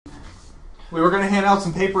We were going to hand out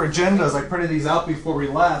some paper agendas. I printed these out before we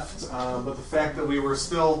left, but the fact that we were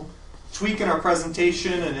still tweaking our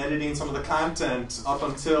presentation and editing some of the content up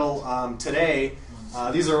until today,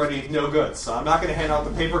 these are already no good. So I'm not going to hand out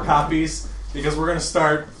the paper copies because we're going to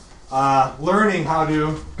start learning how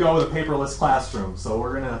to go with a paperless classroom. So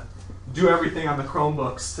we're going to do everything on the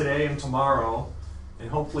Chromebooks today and tomorrow, and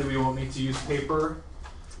hopefully we won't need to use paper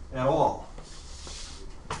at all.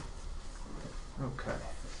 Okay.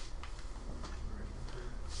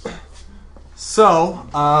 So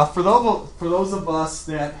for those of us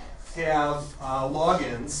that have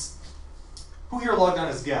logins, who here logged on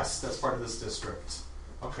as guests as part of this district?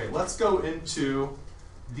 Okay, let's go into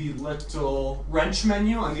the little wrench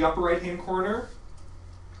menu on the upper right hand corner,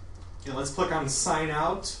 and let's click on sign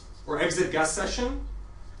out or exit guest session.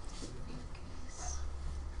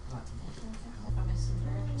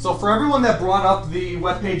 So for everyone that brought up the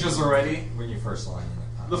web pages already, when you first log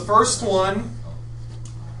in, the first one.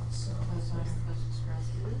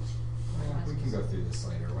 We can go through this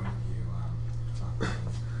later. Why don't you talk?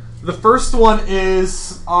 The first one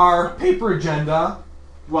is our paper agenda,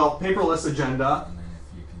 well, paperless agenda. And then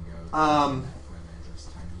if you can go to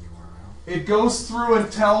tiny URL. It goes through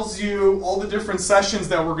and tells you all the different sessions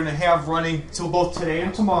that we're going to have running till both today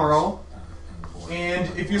and tomorrow.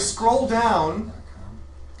 And if you scroll down,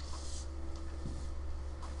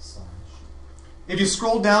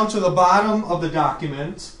 to the bottom of the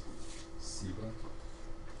document,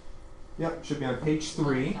 yep, should be on page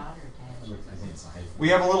 3. We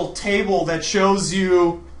have a little table that shows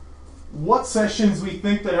you what sessions we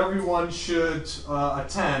think that everyone should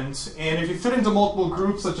attend. And if you fit into multiple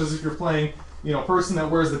groups, such as if you're playing, a person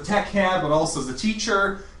that wears the tech hat but also is a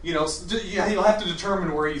teacher, you'll have to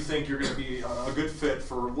determine where you think you're going to be a good fit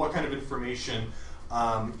for what kind of information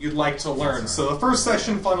you'd like to learn. So the first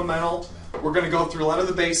session, fundamental, we're going to go through a lot of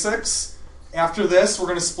the basics. After this, we're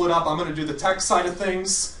going to split up. I'm going to do the tech side of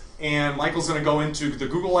things, and Michael's going to go into the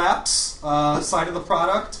Google Apps side of the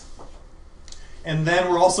product. And then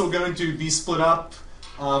we're also going to be split up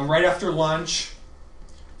right after lunch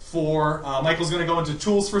for, Michael's going to go into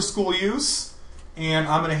tools for school use, and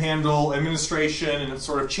I'm going to handle administration and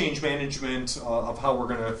sort of change management of how we're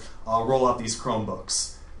going to roll out these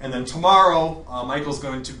Chromebooks. And then tomorrow, Michael's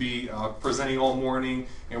going to be presenting all morning,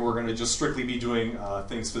 and we're going to just strictly be doing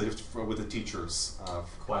things with the teachers.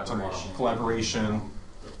 Collaboration.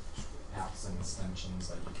 Apps and extensions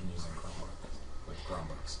that you can use in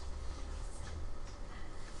Chromebooks.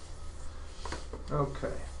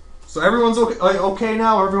 Okay. So everyone's okay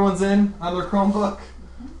now? Everyone's in on their Chromebook?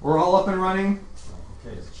 We're all up and running?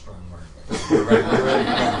 Okay is a strong word. We're ready.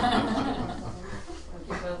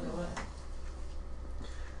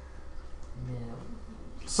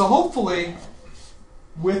 So hopefully,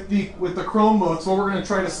 with the Chromebooks, what we're going to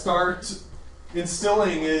try to start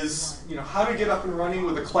instilling is how to get up and running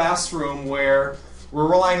with a classroom where we're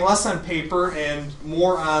relying less on paper and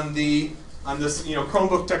more on this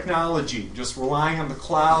Chromebook technology, just relying on the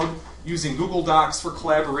cloud, using Google Docs for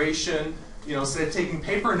collaboration. Instead of taking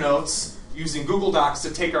paper notes, using Google Docs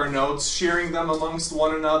to take our notes, sharing them amongst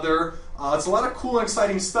one another. It's a lot of cool and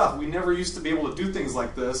exciting stuff. We never used to be able to do things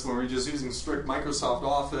like this when we were just using strict Microsoft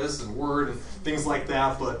Office and Word and things like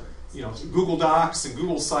that. But Google Docs and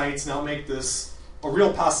Google Sites now make this a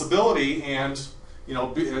real possibility. And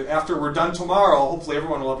after we're done tomorrow, hopefully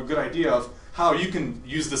everyone will have a good idea of how you can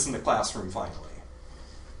use this in the classroom finally.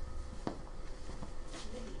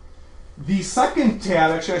 The second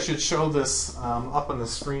tab, actually I should show this up on the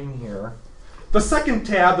screen here. The second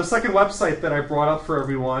tab, the second website that I brought up for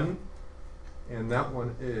everyone, and that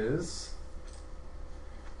one is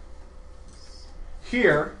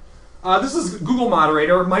here. This is Google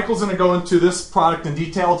Moderator. Michael's going to go into this product in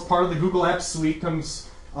detail. It's part of the Google Apps Suite. Comes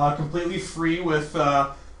completely free with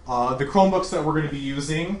the Chromebooks that we're going to be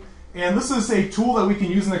using. And this is a tool that we can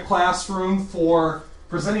use in the classroom for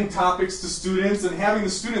presenting topics to students and having the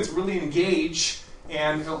students really engage,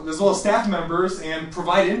 and as well as staff members, and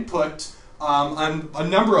provide input on a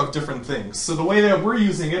number of different things. So the way that we're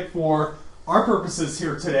using it for our purposes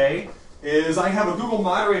here today is I have a Google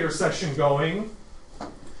Moderator session going,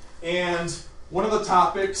 and one of the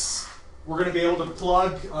topics we're going to be able to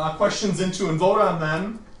plug questions into and vote on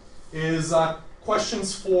them is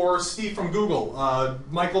questions for Steve from Google.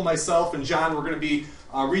 Michael, myself, and John, we're going to be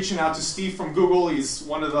reaching out to Steve from Google. He's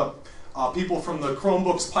one of the people from the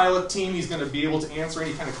Chromebooks pilot team. He's going to be able to answer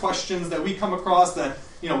any kind of questions that we come across that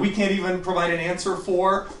we can't even provide an answer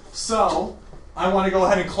for. So I want to go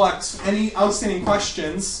ahead and collect any outstanding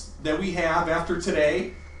questions that we have after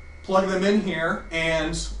today, plug them in here,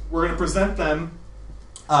 and we're going to present them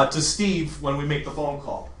to Steve when we make the phone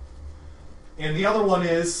call. And the other one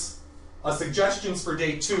is suggestions for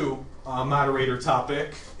day 2 moderator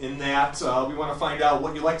topic, in that we want to find out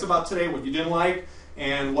what you liked about today, what you didn't like,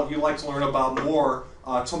 and what you'd like to learn about more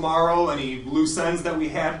tomorrow, any loose ends that we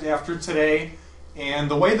had after today.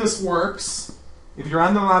 And the way this works, if you're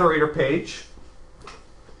on the moderator page,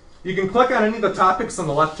 you can click on any of the topics on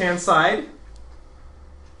the left-hand side.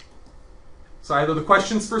 So either the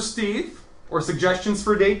questions for Steve or suggestions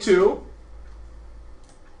for day 2.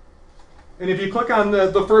 And if you click on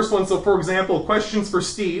the first one, so for example, questions for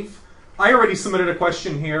Steve, I already submitted a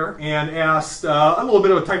question here and asked a little bit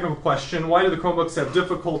of a technical question. Why do the Chromebooks have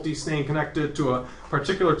difficulty staying connected to a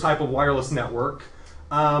particular type of wireless network?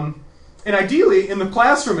 And ideally, in the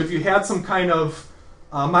classroom, if you had some kind of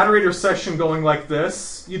moderator session going like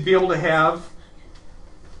this, you'd be able to have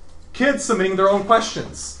kids submitting their own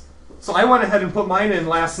questions. So I went ahead and put mine in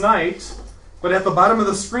last night, but at the bottom of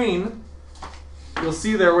the screen, you'll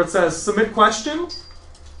see there where it says submit question.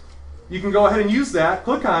 You can go ahead and use that,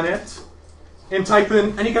 click on it, and type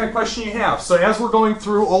in any kind of question you have. So as we're going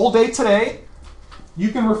through all day today, you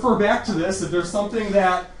can refer back to this. If there's something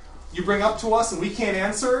that you bring up to us and we can't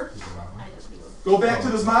answer, go back to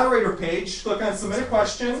this moderator page, click on submit a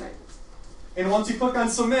question, and once you click on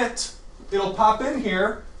submit, it'll pop in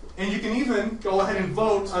here, and you can even go ahead and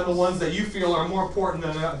vote on the ones that you feel are more important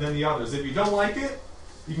than the others. If you don't like it,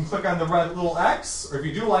 you can click on the red little X, or if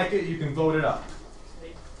you do like it, you can vote it up.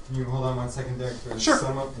 Can you hold on 1 second, Derrick? Sure.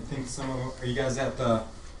 Are you guys at the,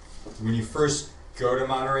 when you first go to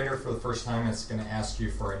moderator for the first time, it's going to ask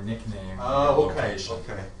you for a nickname. Oh, okay.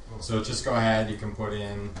 Okay. So just go ahead, you can put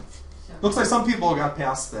in. Looks like some people got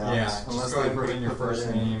past that. Yeah, just go ahead and put in your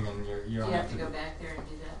first name, and you don't have to go back there and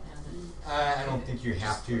do that now. I don't think you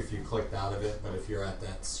have to if you clicked out of it, but if you're at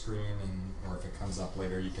that screen, or if it comes up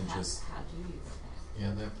later, you can just. How do you go back?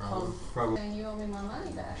 Yeah, that probably. And you owe me my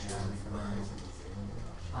money back.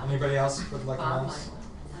 Anybody else would like a mouse?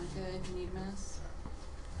 I'm good. You need a mouse?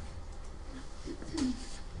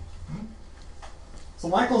 So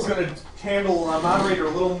Michael's going to handle moderator a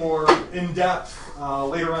little more in depth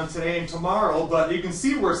later on today and tomorrow, but you can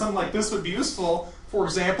see where something like this would be useful. For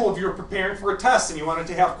example, if you're preparing for a test and you wanted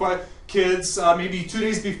to have kids maybe 2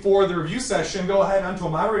 days before the review session, go ahead onto a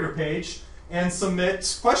moderator page and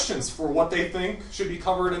submit questions for what they think should be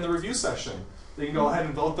covered in the review session. They can go ahead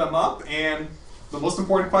and vote them up, and the most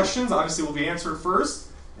important questions obviously will be answered first,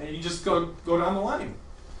 and you just go down the line.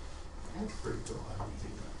 That's pretty cool.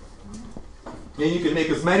 And you can make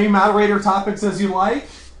as many moderator topics as you like,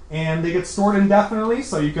 and they get stored indefinitely,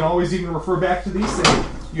 so you can always even refer back to these. If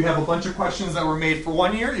you have a bunch of questions that were made for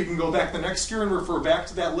 1 year, you can go back the next year and refer back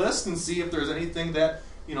to that list and see if there's anything that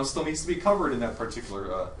still needs to be covered in that particular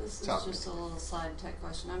topic. This is just a little side tech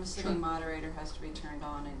question. I'm assuming moderator has to be turned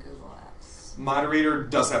on in Google Apps. Moderator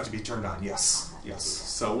does have to be turned on, yes. Yes.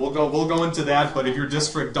 So we'll go into that, but if your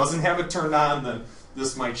district doesn't have it turned on, then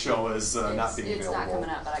this might show as not being available. It's not coming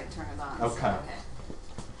up, but I can turn it on. Okay.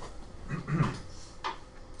 So, okay.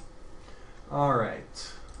 All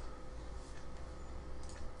right.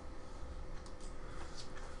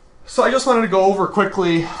 So I just wanted to go over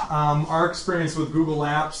quickly our experience with Google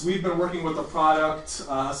Apps. We've been working with the product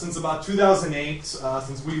since about 2008,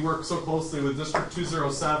 since we work so closely with District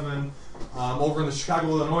 207 over in the Chicago,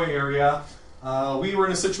 Illinois area. We were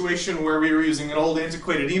in a situation where we were using an old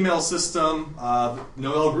antiquated email system,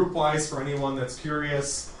 Noel GroupWise for anyone that's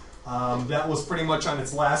curious. That was pretty much on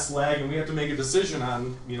its last leg, and we had to make a decision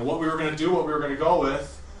on what we were going to do, what we were going to go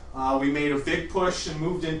with. We made a big push and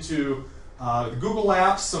moved into Google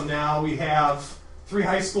Apps, so now we have 3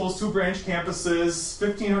 high schools, 2 branch campuses,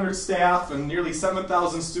 1,500 staff, and nearly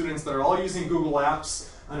 7,000 students that are all using Google Apps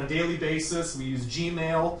on a daily basis. We use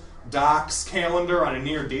Gmail, Docs, Calendar on a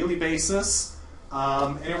near daily basis,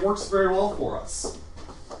 and it works very well for us.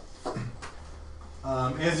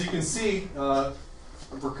 As you can see,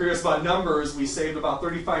 if we're curious about numbers, we saved about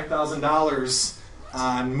 $35,000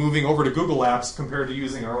 on moving over to Google Apps compared to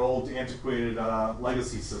using our old antiquated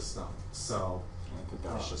legacy system. So I think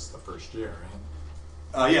that was just the first year,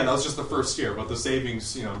 right? Yeah, that was just the first year, but the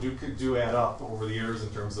savings, do add up over the years in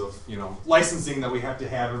terms of, licensing that we have to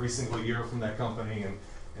have every single year from that company and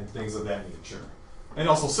things of that nature. And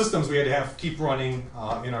also systems we had to keep running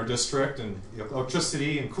in our district, and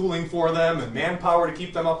electricity and cooling for them, and manpower to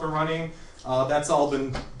keep them up and running. That's all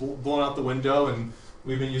been blown out the window, and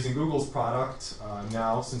we've been using Google's product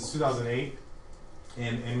now since 2008,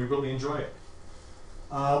 and we really enjoy it.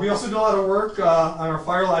 We also do a lot of work on our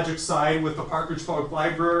FireLogic side with the Partridge Public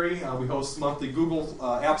Library. We host monthly Google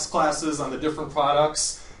Apps classes on the different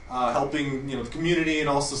products, helping the community and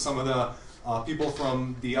also some of the people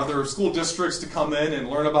from the other school districts to come in and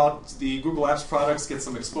learn about the Google Apps products, get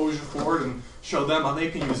some exposure for it, and show them how they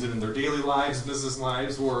can use it in their daily lives, business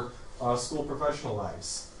lives, or school professional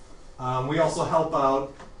lives. We also help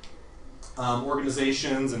out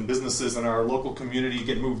organizations and businesses in our local community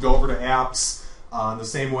get moved over to apps the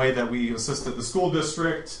same way that we assisted the school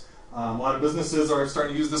district. A lot of businesses are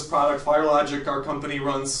starting to use this product. FireLogic, our company,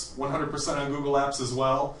 runs 100% on Google Apps as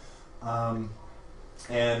well.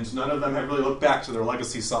 And none of them have really looked back to their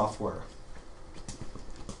legacy software.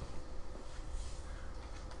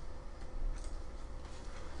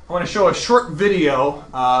 I want to show a short video,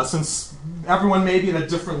 since everyone may be at a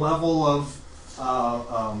different level of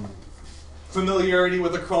familiarity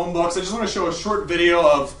with the Chromebooks. I just want to show a short video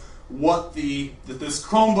of what this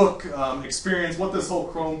Chromebook experience, what this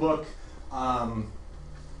whole Chromebook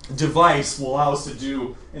device will allow us to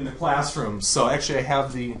do in the classroom. So actually, I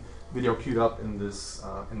have the video queued up in this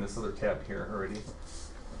other tab here already,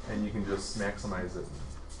 and you can just maximize it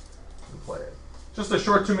and play it. Just a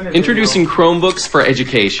short 2-minute Introducing video. Chromebooks for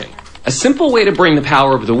Education, a simple way to bring the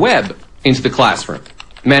power of the web into the classroom,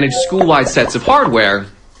 manage school-wide sets of hardware,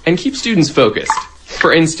 and keep students focused.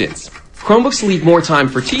 For instance, Chromebooks leave more time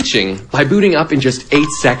for teaching by booting up in just 8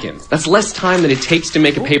 seconds. That's less time than it takes to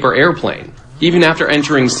make a paper airplane. Even after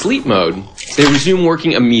entering sleep mode, they resume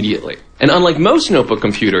working immediately. And unlike most notebook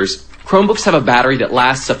computers, Chromebooks have a battery that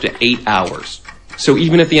lasts up to 8 hours. So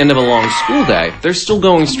even at the end of a long school day, they're still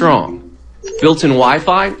going strong. Built-in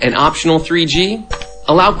Wi-Fi and optional 3G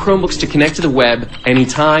allow Chromebooks to connect to the web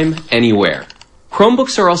anytime, anywhere.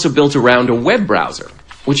 Chromebooks are also built around a web browser,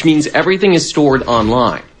 which means everything is stored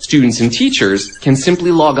online. Students and teachers can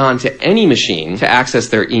simply log on to any machine to access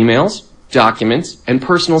their emails, documents, and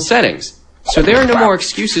personal settings. So there are no more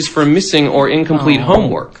excuses for missing or incomplete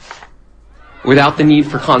homework. Without the need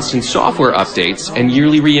for constant software updates and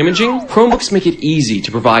yearly re-imaging, Chromebooks make it easy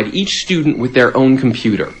to provide each student with their own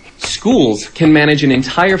computer. Schools can manage an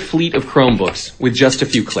entire fleet of Chromebooks with just a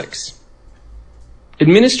few clicks.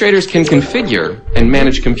 Administrators can configure and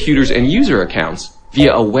manage computers and user accounts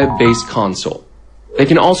via a web-based console. They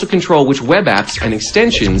can also control which web apps and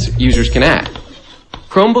extensions users can add.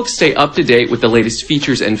 Chromebooks stay up to date with the latest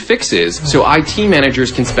features and fixes, so IT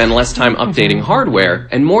managers can spend less time updating hardware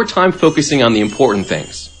and more time focusing on the important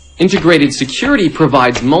things. Integrated security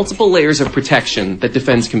provides multiple layers of protection that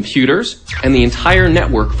defends computers and the entire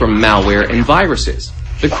network from malware and viruses.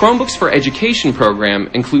 The Chromebooks for Education program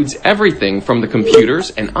includes everything from the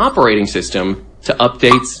computers and operating system to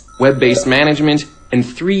updates, web-based management, and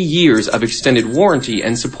 3 years of extended warranty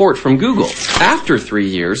and support from Google. After 3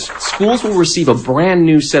 years, schools will receive a brand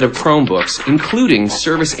new set of Chromebooks, including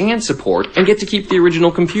service and support, and get to keep the original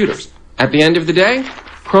computers. At the end of the day,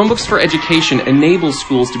 Chromebooks for Education enable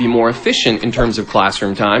schools to be more efficient in terms of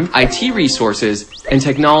classroom time, IT resources, and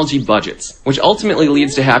technology budgets, which ultimately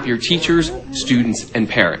leads to happier teachers, students, and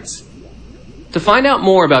parents. To find out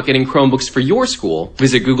more about getting Chromebooks for your school,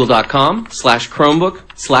 visit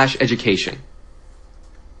google.com/Chromebook/education.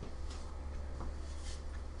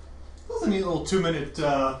 That's a neat little 2-minute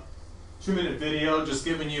video, just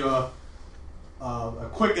giving you a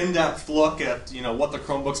quick in-depth look at what the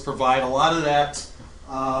Chromebooks provide. A lot of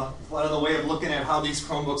the way of looking at how these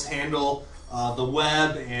Chromebooks handle the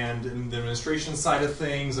web and the administration side of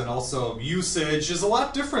things, and also usage, is a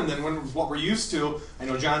lot different than what we're used to. I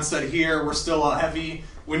know John said here we're still a heavy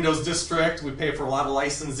Windows district. We pay for a lot of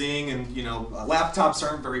licensing, and laptops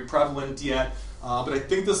aren't very prevalent yet. But I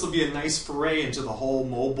think this will be a nice foray into the whole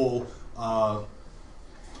mobile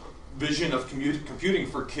vision of computing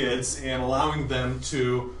for kids, and allowing them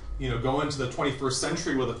to go into the 21st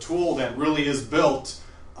century with a tool that really is built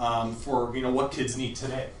for what kids need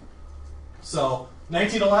today. So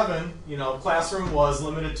 1911, classroom was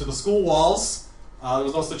limited to the school walls. There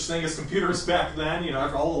was no such thing as computers back then.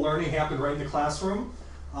 All the learning happened right in the classroom.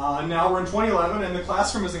 And now we're in 2011, and the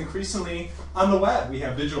classroom is increasingly on the web. We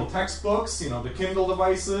have digital textbooks, the Kindle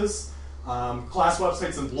devices. Class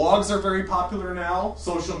websites and blogs are very popular now.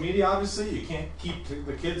 Social media, obviously. You can't keep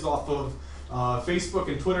the kids off of Facebook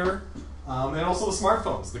and Twitter. And also the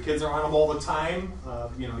smartphones. The kids are on them all the time.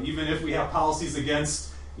 Even if we have policies against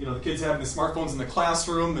the kids having the smartphones in the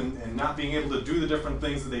classroom and not being able to do the different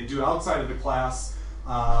things that they do outside of the class,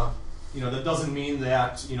 that doesn't mean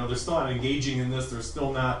that they're still not engaging in this. They're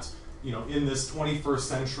still not in this 21st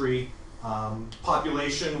century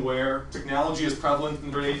population where technology is prevalent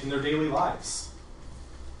in their daily lives.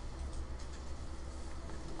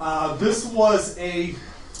 This was a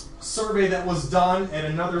survey that was done in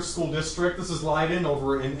another school district. This is Leiden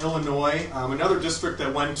over in Illinois, another district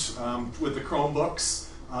that went with the Chromebooks.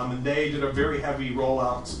 and they did a very heavy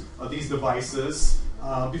rollout of these devices.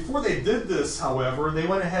 Before they did this, however, they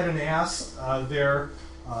went ahead and asked their,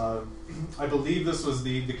 I believe this was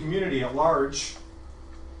the community at large,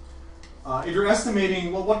 if you're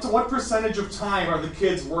estimating, well, what percentage of time are the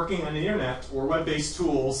kids working on the internet or web-based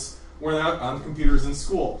tools when they're not on computers in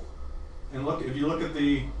school? And look, if you look at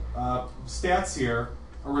the stats here,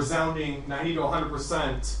 a resounding 90 to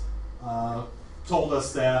 100% told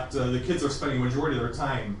us that the kids are spending a majority of their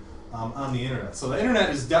time on the internet. So the internet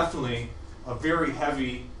is definitely a very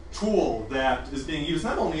heavy tool that is being used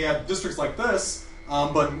not only at districts like this,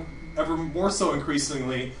 but ever more so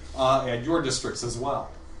increasingly at your districts as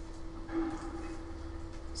well.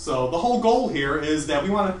 So the whole goal here is that we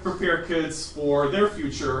want to prepare kids for their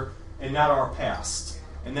future and not our past.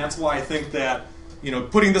 And that's why I think that, you know,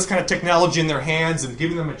 putting this kind of technology in their hands and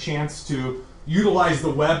giving them a chance to utilize the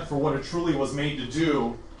web for what it truly was made to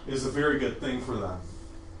do is a very good thing for them.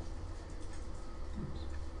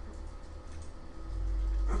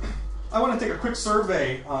 I want to take a quick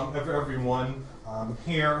survey of everyone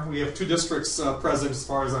here. We have 2 districts present as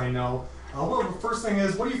far as I know. Well, the first thing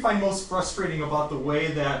is, what do you find most frustrating about the way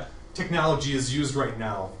that technology is used right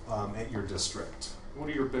now at your district? What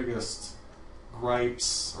are your biggest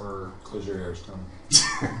gripes or... Close your ears, Tom.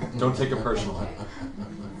 Don't take it personally.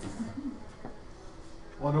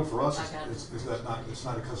 Well, I know for us, it's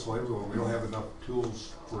not accessible everywhere. We don't have enough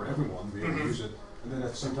tools for everyone to be able to use it. And then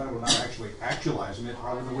at the same time, we're not actually actualizing it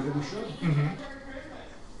probably the way that we should.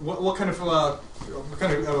 What kind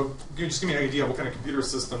of, just give me an idea of what kind of computer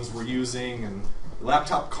systems we're using, and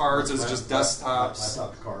laptop cards, is it just desktops?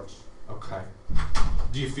 Laptop cards. Okay.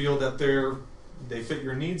 Do you feel that they fit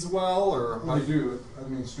your needs well, or? Well, they do. I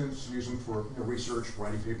mean, students use them for research,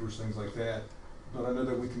 writing papers, things like that. But I know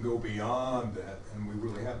that we can go beyond that, and we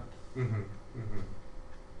really haven't.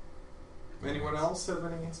 Anyone else have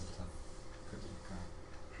any?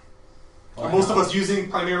 Well, Most of us using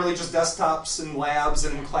primarily just desktops in labs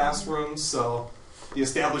and in classrooms, so the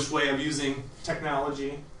established way of using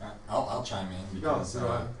technology. I'll chime in because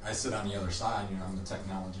I sit on the other side. You know, I'm the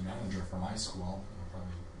technology manager for my school. I'll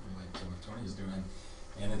probably relate to what Tony's doing,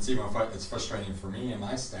 and it's even it's frustrating for me and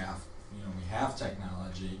my staff. You know, we have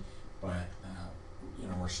technology, but you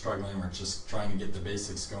know, we're struggling. We're just trying to get the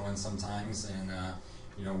basics going sometimes, and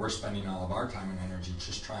you know, we're spending all of our time and energy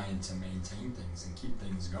just trying to maintain things and keep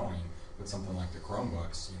things going. With something like the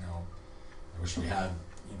Chromebooks, you know, I wish we had,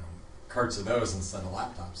 you know, carts of those instead of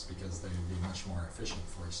laptops, because they would be much more efficient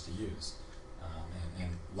for us to use,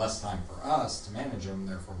 and less time for us to manage them.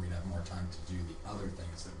 Therefore, we'd have more time to do the other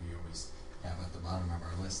things that we always have at the bottom of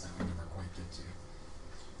our list that we never quite get to.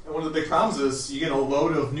 And one of the big problems is you get a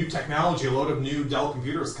load of new technology, a load of new Dell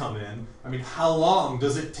computers come in. I mean, how long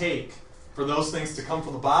does it take for those things to come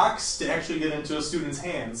from the box to actually get into a student's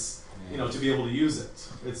hands? You know, to be able to use it.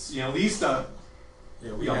 It's, you know, at least a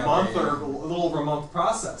month or a little over a month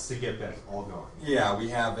process to get that all going. Yeah, we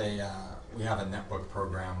have a netbook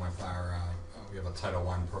program with our we have a Title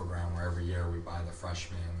I program where every year we buy the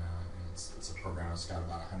freshmen. And it's a program that's got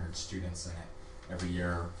about 100 students in it. Every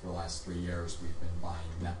year for the last 3 years, we've been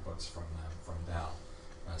buying netbooks from Dell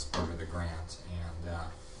as part of the grant. And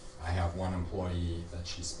I have one employee that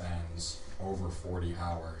she spends over 40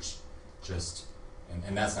 hours just.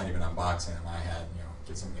 And that's not even unboxing them. I had, you know,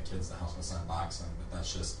 get some of the kids to help us unbox them, but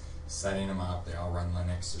that's just setting them up. They all run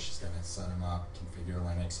Linux, so she's going to set them up, configure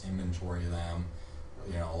Linux, inventory them,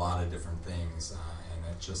 you know, a lot of different things. And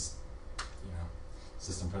it just, you know,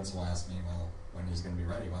 assistant principal asked me, well, when he's going to be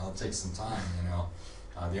ready. Well, it takes some time, you know.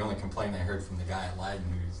 The only complaint I heard from the guy at Leiden,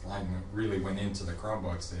 really went into the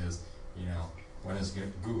Chromebooks, is, you know, when is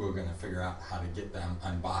Google going to figure out how to get them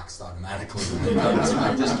unboxed automatically when they come to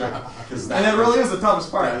my district? And that really is the toughest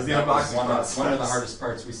part, is the unboxing process. One of the hardest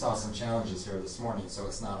parts. We saw some challenges here this morning, so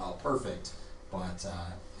it's not all perfect, but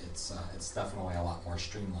it's definitely a lot more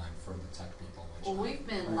streamlined for the tech people. Well, we've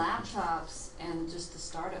been laptops and just the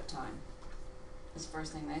startup time is the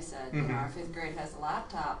first thing they said. You know, our 5th grade has the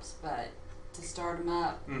laptops, but to start them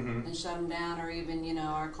up and shut them down, or even, you know,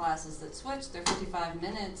 our classes that switch, they're 55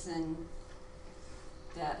 minutes and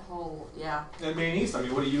that whole, At Maine East, I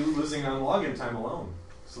mean, what are you losing on login time alone?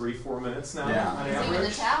 3-4 minutes now on average? Even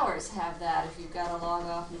the towers have that if you've got to log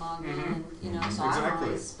off and log in, you know, so I'm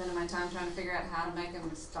always spending my time trying to figure out how to make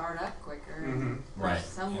them start up quicker. Right.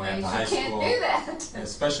 Some And ways at the you can't do that.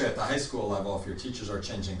 Especially at the high school level, if your teachers are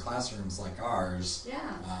changing classrooms like ours,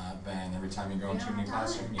 then every time you go into a new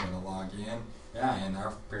classroom, you got to log in. Yeah, and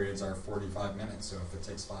our periods are 45 minutes, so if it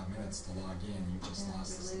takes 5 minutes to log in, you just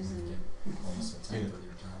lost this and you get almost a tenth of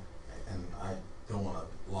your job. And don't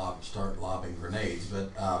want to start lobbing grenades, but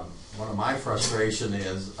one of my frustration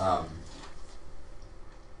is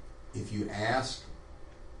if you ask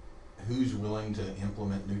who's willing to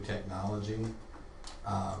implement new technology,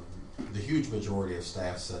 the huge majority of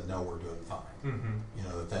staff said, no, we're doing fine. Mm-hmm. You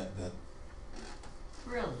know, that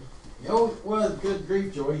Really? oh, well, good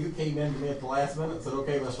grief, Joy, you came in to me at the last minute and said,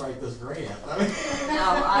 okay, let's write this grant. No,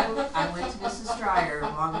 I went to Mrs. Dreyer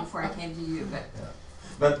long before I came to you,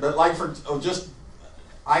 but. But like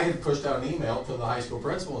I had pushed out an email to the high school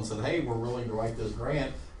principal and said, hey, we're willing to write this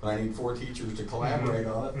grant, but I need 4 teachers to collaborate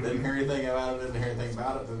on it. Didn't hear anything about it, didn't hear anything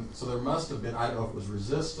about it. And so there must have been, I don't know if it was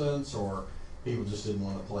resistance or people just didn't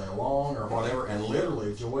want to play along or whatever. And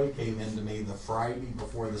literally, Joy came into me the Friday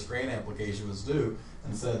before this grant application was due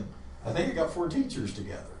and said, I think I got 4 teachers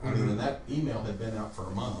together. I mean, and that email had been out for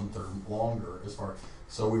a month or longer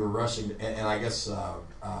so we were rushing, and I guess,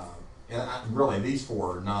 really, these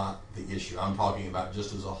 4 are not the issue. I'm talking about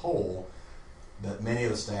just as a whole, that many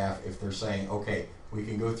of the staff, if they're saying, okay, we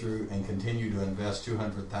can go through and continue to invest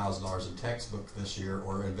 $200,000 in textbooks this year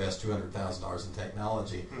or invest $200,000 in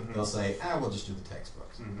technology, they'll say, we'll just do the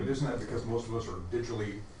textbooks. But isn't that because most of us are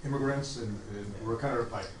digitally immigrants and we're kind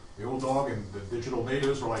of like the old dog and the digital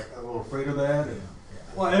natives are like a little afraid of that? And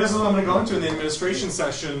Well, and this is what I'm going to go into in the administration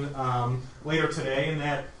session later today, in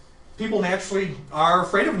that people naturally are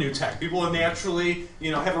afraid of new tech. People naturally,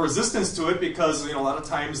 have a resistance to it because, a lot of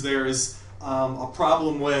times there's a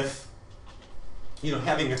problem with,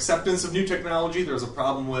 having acceptance of new technology. There's a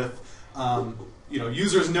problem with,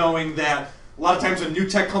 users knowing that a lot of times when new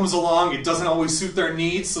tech comes along, it doesn't always suit their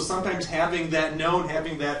needs. So sometimes having that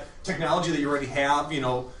having that technology that you already have,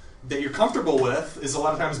 that you're comfortable with, is a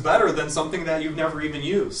lot of times better than something that you've never even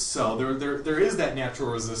used. So there is that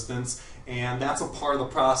natural resistance, and that's a part of the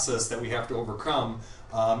process that we have to overcome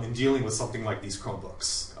in dealing with something like these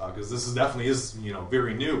Chromebooks. Because this definitely is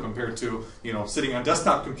very new compared to sitting on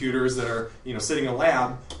desktop computers that are sitting in a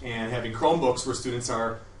lab, and having Chromebooks where students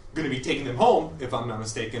are going to be taking them home, if I'm not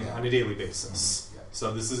mistaken, on a daily basis.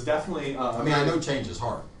 So this is definitely. I mean, I know change is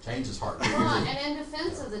hard. Change is hard. Well, and in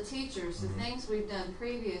defense of the teachers, the things we've done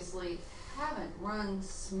previously haven't run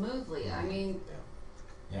smoothly. I mean,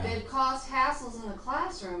 they've caused hassles in the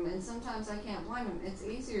classroom, and sometimes I can't blame them. It's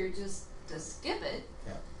easier just to skip it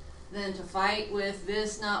than to fight with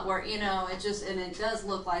this not work. And it does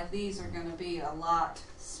look like these are going to be a lot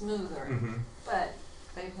smoother, but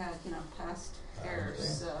they've had past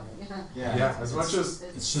errors. So As much as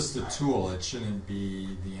it's just a tool. It shouldn't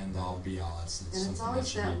be the end all be all. It's something that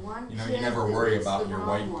should that be. one You kid never that worry gets about the your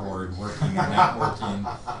wrong whiteboard one. working or not working.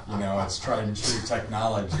 It's tried and true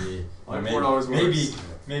technology. Whiteboard always works.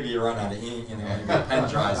 Maybe you run out of ink. Your pen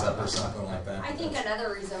dries up or something like that. I think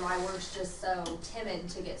another reason why we're just so timid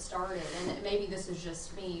to get started, and maybe this is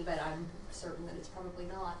just me, but I'm certain that it's probably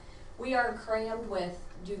not. We are crammed with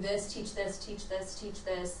do this, teach this, teach this, teach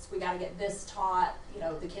this. We got to get this taught.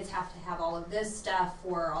 The kids have to have all of this stuff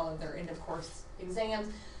for all of their end of course exams.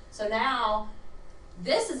 So now,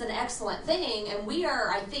 this is an excellent thing, and we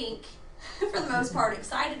are, I think, for the most part,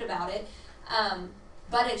 excited about it.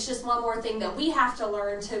 But it's just one more thing that we have to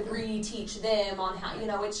learn to re-teach them on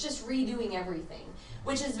how. It's just redoing everything,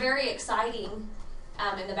 which is very exciting.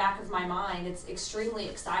 In the back of my mind, it's extremely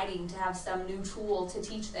exciting to have some new tool to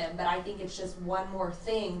teach them, but I think it's just one more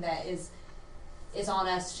thing that is on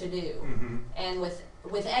us to do. And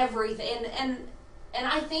with everything, and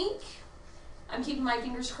I think I'm keeping my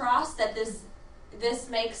fingers crossed that this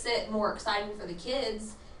makes it more exciting for the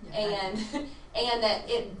kids, and that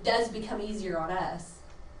it does become easier on us,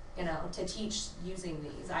 to teach using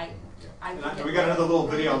these. I think we got another little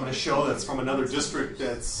video I'm going to show that's from another district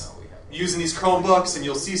that's using these Chromebooks, and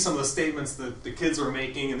you'll see some of the statements that the kids are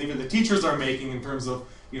making and even the teachers are making in terms of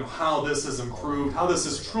how this has improved, how this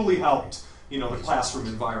has truly helped the classroom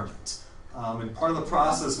environment. And part of the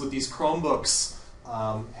process with these Chromebooks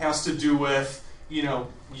has to do with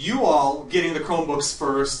you all getting the Chromebooks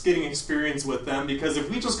first, getting experience with them, because if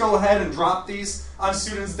we just go ahead and drop these on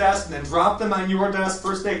students' desks and then drop them on your desk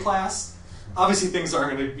first day class, obviously things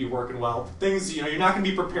aren't going to be working well. Things, you're not going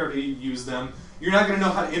to be prepared to use them. You're not going to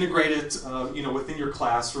know how to integrate it, within your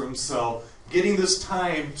classroom. So getting this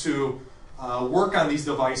time to work on these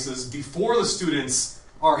devices before the students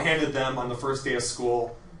are handed them on the first day of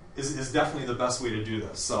school is definitely the best way to do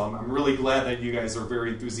this. So I'm really glad that you guys are very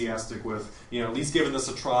enthusiastic with, at least giving this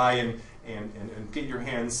a try and getting your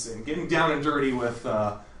hands and getting down and dirty with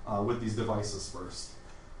these devices first.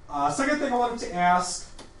 Second thing I wanted to ask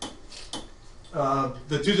the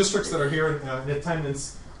 2 districts that are here in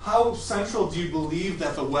attendance. How central do you believe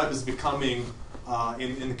that the web is becoming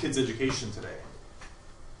in the kids' education today?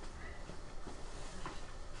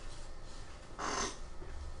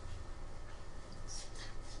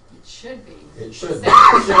 should be. It should be.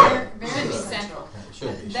 Very central. It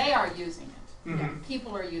should be. They are using it. Mhm.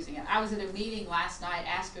 People are using it. I was at a meeting last night,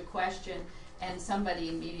 asked a question, and somebody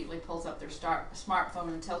immediately pulls up their smartphone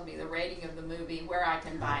and tells me the rating of the movie, where I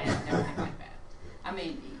can buy it, and everything like that. I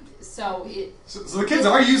mean, so it. So the kids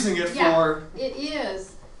are using it Yeah, for. it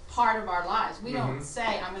is part of our lives. We don't Mhm.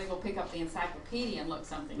 say, I'm going to go pick up the encyclopedia and look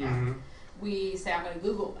something up. Mhm. We say, I'm going to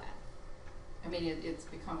Google that. I mean, it's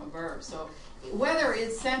become a verb. So whether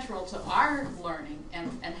it's central to our learning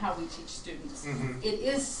and how we teach students, Mhm. it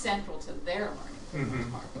is central to their learning for the most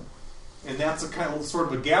Mhm. part. And that's a kind of sort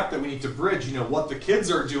of a gap that we need to bridge. You know, what the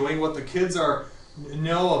kids are doing, what the kids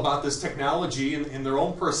know about this technology in their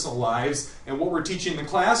own personal lives, and what we're teaching in the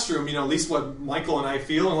classroom. You know, at least what Michael and I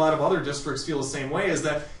feel, and a lot of other districts feel the same way, is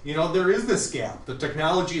that, you know, there is this gap. The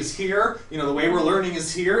technology is here, you know, the way we're learning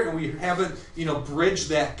is here, and we haven't, you know, bridged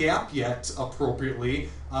that gap yet appropriately.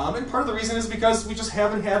 And part of the reason is because we just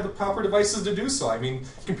haven't had the proper devices to do so. I mean,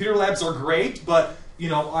 computer labs are great, but you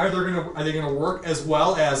know, are they gonna work as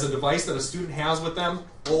well as a device that a student has with them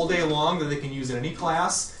all day long that they can use in any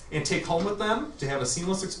class and take home with them to have a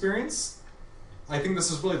seamless experience? I think this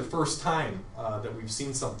is really the first time that we've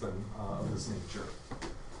seen something of this nature.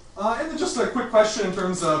 And then just a quick question in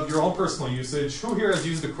terms of your own personal usage. Who here has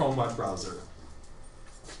used the Chrome web browser?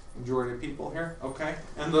 Majority of people here? Okay.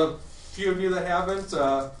 And the few of you that haven't,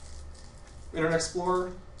 Internet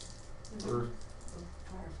Explorer? Or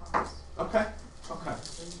Firefox. okay. Okay.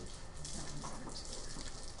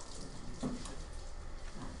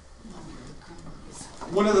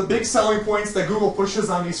 One of the big selling points that Google pushes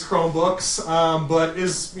on these Chromebooks, but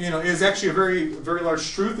is actually a very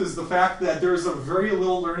large truth, is the fact that there's a very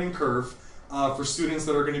little learning curve for students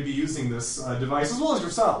that are going to be using this device, as well as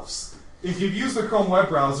yourselves. If you've used the Chrome web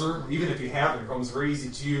browser, even if you haven't, Chrome's very easy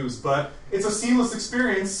to use, but it's a seamless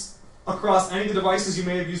experience across any of the devices you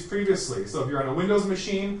may have used previously. So if you're on a Windows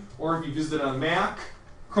machine, or if you've used it on a Mac,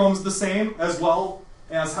 Chrome's the same, as well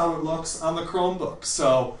as how it looks on the Chromebook.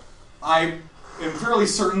 So I am fairly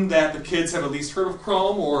certain that the kids have at least heard of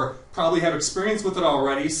Chrome, or probably have experience with it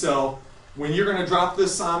already. So when you're going to drop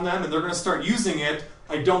this on them and they're going to start using it,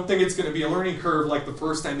 I don't think it's going to be a learning curve like the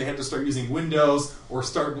first time they had to start using Windows or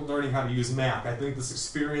start learning how to use Mac. I think this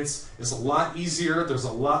experience is a lot easier. There's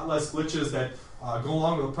a lot less glitches that go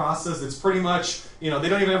along with the process. It's pretty much, you know, they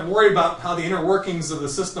don't even have to worry about how the inner workings of the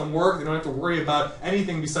system work. They don't have to worry about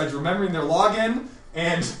anything besides remembering their login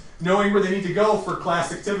and knowing where they need to go for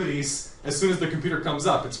class activities as soon as the computer comes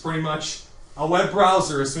up. It's pretty much a web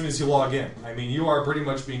browser as soon as you log in. I mean, you are pretty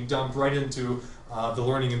much being dumped right into the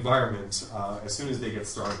learning environment as soon as they get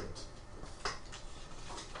started.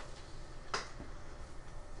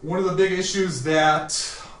 One of the big issues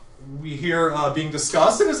that we hear being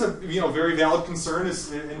discussed, and is a very valid concern,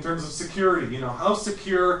 is in terms of security. You know, how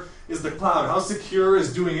secure is the cloud? How secure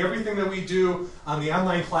is doing everything that we do on the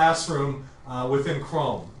online classroom within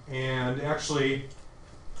Chrome? And actually,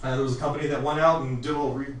 there was a company that went out and did a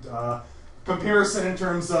little comparison in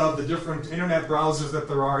terms of the different internet browsers that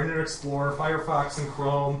there are: Internet Explorer, Firefox, and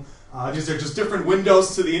Chrome. These are just different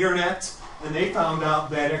windows to the internet, and they found out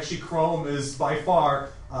that actually Chrome is by far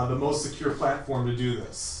the most secure platform to do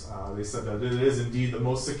this. They said that it is indeed the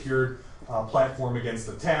most secured platform against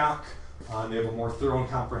attack. They have a more thorough and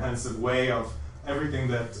comprehensive way of everything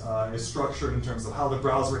that is structured in terms of how the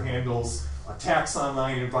browser handles attacks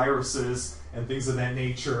online and viruses and things of that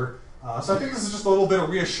nature. So I think this is just a little bit of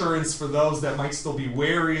reassurance for those that might still be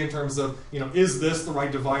wary in terms of, is this the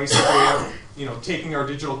right device for, taking our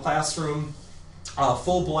digital classroom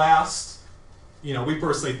full blast? We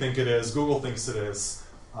personally think it is. Google thinks it is.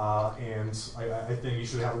 And I think you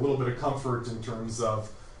should have a little bit of comfort in terms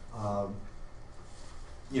of,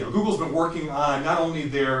 Google's been working on not only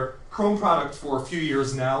their Chrome product for a few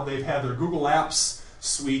years now. They've had their Google Apps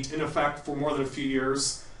suite in effect for more than a few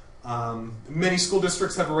years. Many school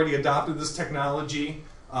districts have already adopted this technology.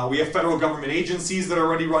 We have federal government agencies that are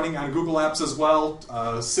already running on Google Apps as well,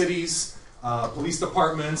 cities, police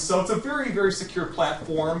departments. So it's a very, very secure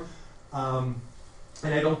platform. And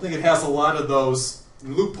I don't think it has a lot of those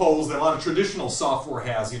loopholes that a lot of traditional software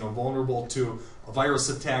has, vulnerable to a virus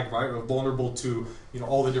attack, vulnerable to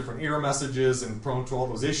all the different error messages, and prone to all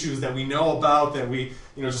those issues that we know about, that we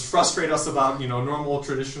just frustrate us about normal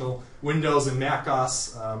traditional Windows and Mac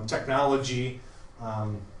OS technology.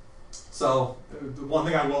 So the one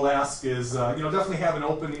thing I will ask is definitely have an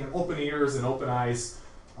open ears and open eyes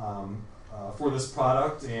for this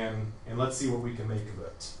product, and let's see what we can make of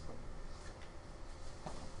it.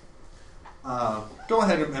 Go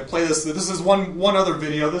ahead and play this. This is one other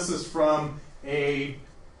video. This is from a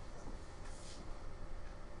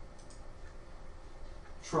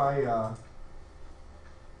try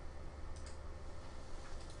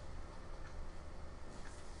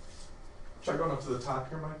going up to the top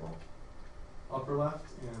here, Michael. Upper left,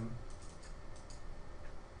 and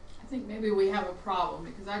I think maybe we have a problem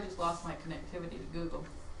because I just lost my connectivity to Google.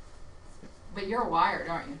 But you're wired,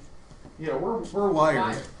 aren't you? yeah, we're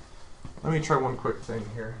wired. Let me try one quick thing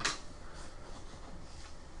here.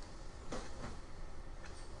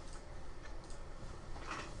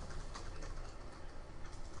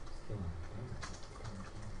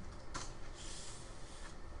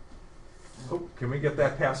 Oh, can we get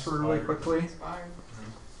that password really quickly? It's wired.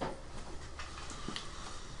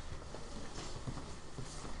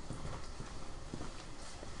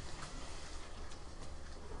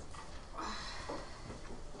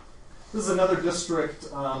 This is another district,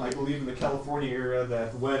 I believe, in the California area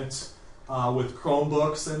that went with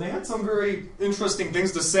Chromebooks, and they had some very interesting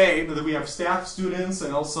things to say. That we have staff, students,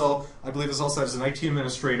 and also, I believe, this also has an IT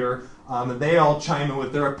administrator, and they all chime in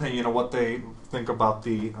with their opinion of what they think about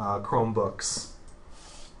the Chromebooks.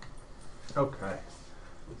 Okay,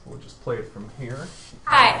 we'll just play it from here.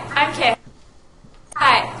 Hi, I'm Kim.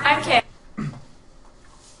 Hi, I'm Kim.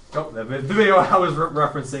 Oh, the video I was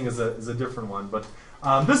referencing is a different one, but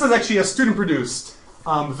this is actually a student-produced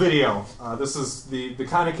video. This is the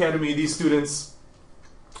Khan Academy. These students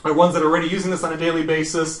are ones that are already using this on a daily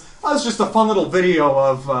basis. It's just a fun little video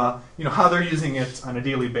of how they're using it on a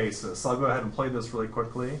daily basis. So I'll go ahead and play this really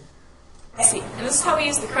quickly. I see. And this is how we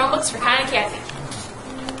use the Chromebooks for Khan Academy.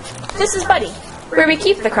 This is Buddy, where we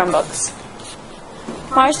keep the Chromebooks.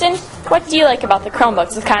 Marston, what do you like about the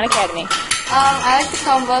Chromebooks of Khan Academy? I like the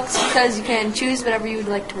Chromebooks because you can choose whatever you would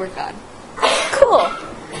like to work on. Cool.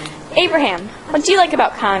 Abraham, what do you like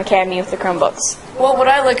about Khan Academy with the Chromebooks? Well, what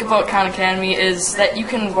I like about Khan Academy is that you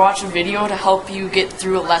can watch a video to help you get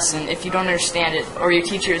through a lesson if you don't understand it, or your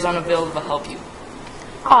teacher is unavailable to help you.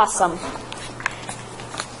 Awesome.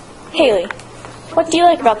 Haley, what do you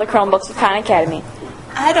like about the Chromebooks with Khan Academy?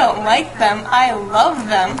 I don't like them. I love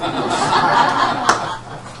them.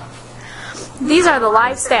 These are the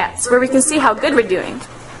live stats, where we can see how good we're doing.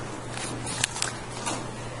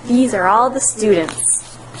 These are all the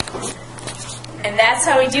students. And that's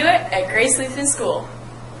how we do it at Grace Lutheran School.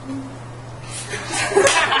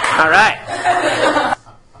 All right.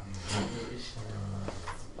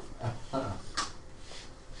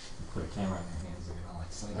 Put a camera in their hands and get all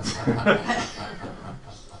excited.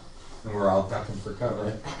 And we're all ducking for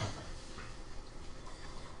cover.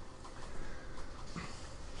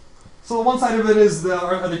 So the one side of it is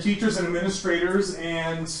are the teachers and administrators,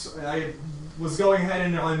 and I was going ahead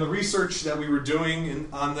and on the research that we were doing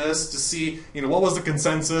on this to see, what was the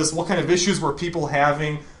consensus, what kind of issues were people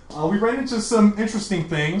having. We ran into some interesting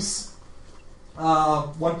things.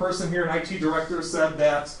 One person here, an IT director, said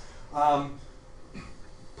that part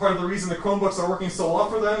of the reason the Chromebooks are working so well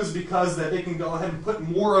for them is because that they can go ahead and put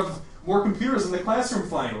more computers in the classroom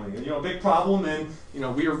finally. And, a big problem, and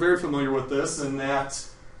we are very familiar with this, and that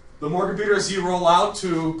the more computers you roll out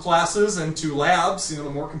to classes and to labs, the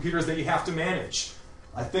more computers that you have to manage.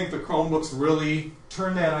 I think the Chromebooks really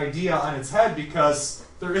turn that idea on its head because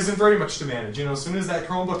there isn't very much to manage. As soon as that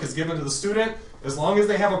Chromebook is given to the student, as long as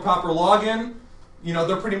they have a proper login,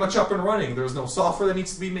 they're pretty much up and running. There's no software that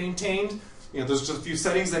needs to be maintained. There's just a few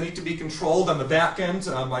settings that need to be controlled on the back end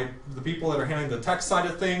by the people that are handling the tech side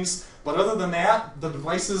of things. But other than that, the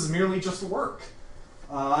devices merely just work.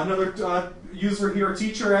 Another user here, a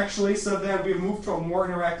teacher, actually said that we have moved to a more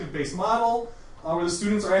interactive-based model where the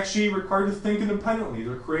students are actually required to think independently.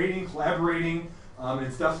 They're creating, collaborating, and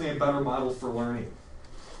it's definitely a better model for learning.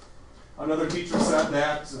 Another teacher said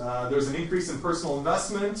that there's an increase in personal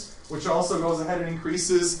investment, which also goes ahead and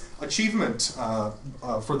increases achievement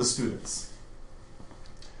for the students.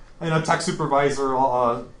 And a tech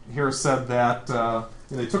supervisor here said that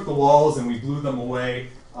they took the walls and we blew them away.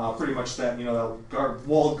 Pretty much that, that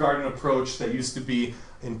walled garden approach that used to be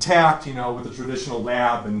intact, with the traditional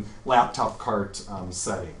lab and laptop cart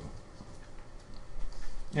setting.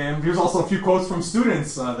 And here's also a few quotes from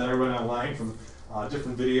students that I read online from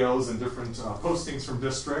different videos and different postings from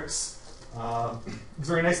districts. It's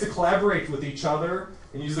very nice to collaborate with each other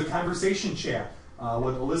and use the conversation chat.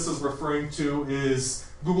 What Alyssa's referring to is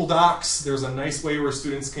Google Docs. There's a nice way where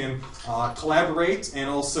students can collaborate and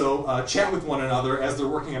also chat with one another as they're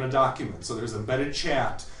working on a document. So there's embedded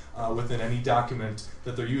chat within any document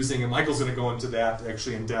that they're using, and Michael's going to go into that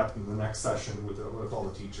actually in depth in the next session with all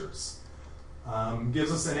the teachers.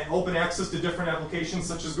 Gives us an open access to different applications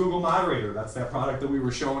such as Google Moderator. That's that product that we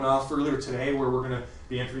were showing off earlier today where we're going to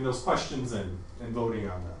be entering those questions in and voting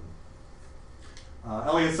on them.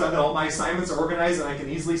 Elliot said that all my assignments are organized and I can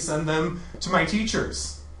easily send them to my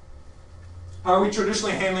teachers. How are we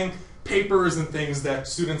traditionally handling papers and things that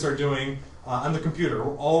students are doing on the computer?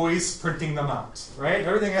 We're always printing them out, right?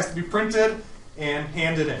 Everything has to be printed and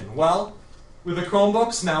handed in. Well, with the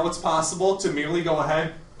Chromebooks, now it's possible to merely go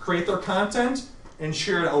ahead, create their content, and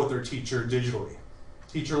share it out with their teacher digitally.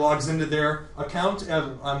 Teacher logs into their account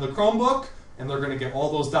on the Chromebook, and they're going to get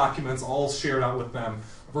all those documents all shared out with them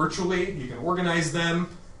virtually. You can organize them.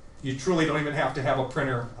 You truly don't even have to have a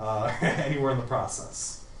printer anywhere in the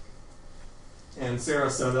process. And Sarah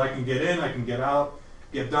said that I can get in, I can get out,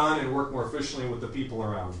 get done, and work more efficiently with the people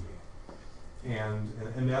around me.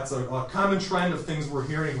 And that's a common trend of things we're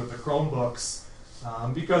hearing with the Chromebooks,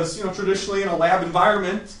 because traditionally in a lab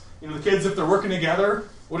environment, the kids, if they're working together,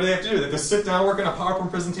 what do they have to do? They have to sit down, work on a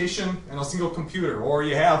PowerPoint presentation and a single computer. Or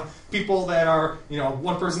you have people that are,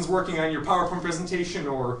 one person's working on your PowerPoint presentation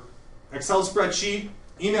or Excel spreadsheet,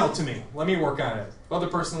 email it to me, let me work on it. The other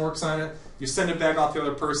person works on it, you send it back off to the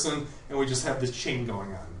other person, and we just have this chain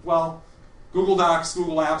going on. Well, Google Docs,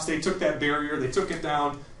 Google Apps, they took that barrier, they took it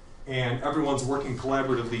down, and everyone's working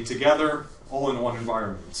collaboratively together, all in one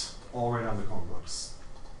environment, all right on the Chromebooks.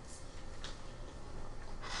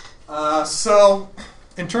 So,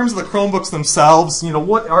 in terms of the Chromebooks themselves,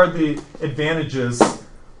 what are the advantages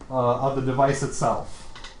of the device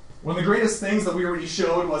itself? One of the greatest things that we already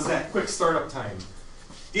showed was that quick startup time.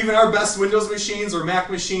 Even our best Windows machines or Mac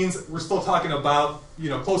machines, we're still talking about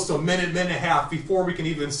close to a minute and a half before we can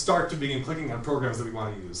even start to begin clicking on programs that we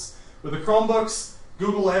want to use. With the Chromebooks,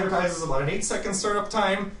 Google advertises about an 8-second startup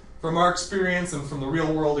time. From our experience and from the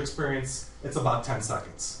real world experience, it's about 10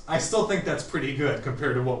 seconds. I still think that's pretty good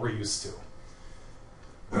compared to what we're used to.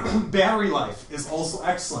 Battery life is also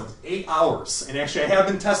excellent, 8 hours. And actually I have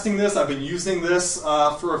been testing this, I've been using this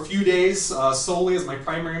for a few days solely as my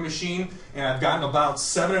primary machine, and I've gotten about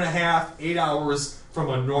 7.5, 8 hours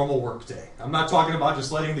from a normal work day. I'm not talking about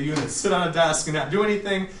just letting the unit sit on a desk and not do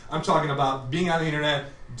anything. I'm talking about being on the internet,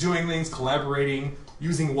 doing things, collaborating,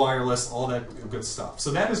 using wireless, all that good stuff. So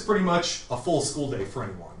that is pretty much a full school day for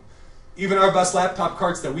anyone. Even our best laptop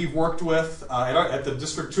carts that we've worked with at the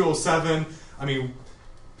District 207,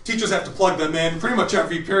 teachers have to plug them in pretty much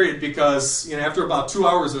every period because after about 2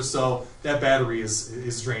 hours or so, that battery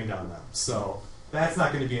is drained on them. So that's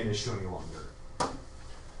not going to be an issue any longer.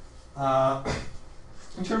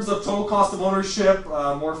 In terms of total cost of ownership,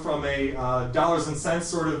 more from a dollars and cents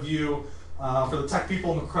sort of view, for the tech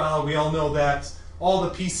people in the crowd, we all know that all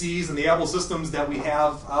the PCs and the Apple systems that we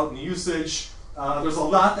have out in usage, there's a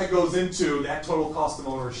lot that goes into that total cost of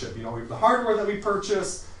ownership. We have the hardware that we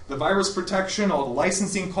purchase, the virus protection, all the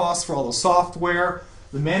licensing costs for all the software,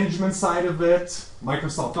 the management side of it,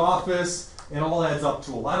 Microsoft Office, and all adds up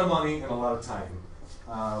to a lot of money and a lot of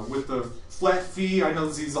time. With the flat fee, I know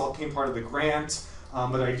these all came part of the grant,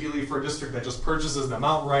 but ideally for a district that just purchases them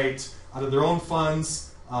outright out of their own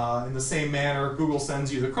funds, in the same manner, Google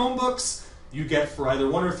sends you the Chromebooks. You get for either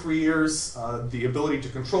 1 or 3 years the ability to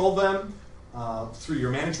control them through your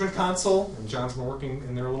management console, and John's been working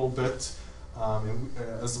in there a little bit,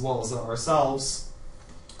 as well as ourselves.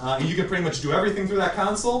 And you can pretty much do everything through that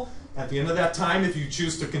console. At the end of that time, if you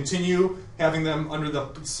choose to continue having them under the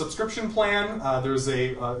subscription plan,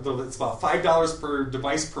 it's about $5 per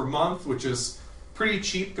device per month, which is pretty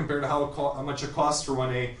cheap compared to how much it costs to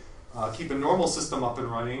run keep a normal system up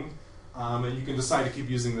and running. And you can decide to keep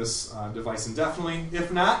using this device indefinitely.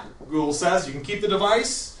 If not, Google says you can keep the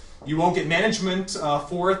device. You won't get management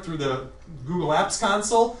for it through the Google Apps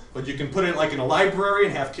console, but you can put it like in a library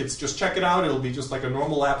and have kids just check it out. It'll be just like a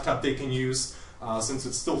normal laptop they can use. Since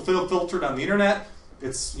it's still filtered on the internet,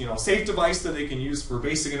 it's a safe device that they can use for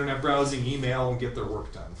basic internet browsing, email, and get their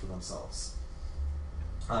work done for themselves.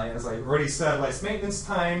 As I already said, less maintenance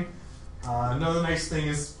time. Another nice thing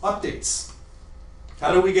is updates.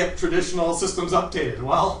 How do we get traditional systems updated?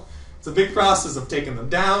 Well, it's a big process of taking them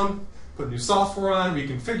down, putting new software on,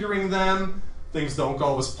 reconfiguring them. Things don't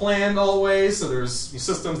go as planned always, so there's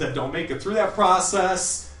systems that don't make it through that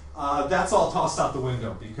process. That's all tossed out the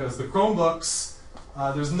window because the Chromebooks,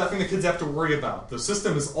 there's nothing the kids have to worry about. The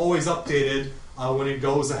system is always updated when it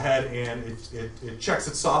goes ahead and it checks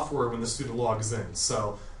its software when the student logs in.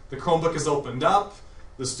 So the Chromebook is opened up,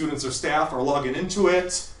 the students or staff are logging into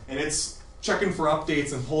it, and it's checking for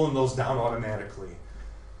updates and pulling those down automatically.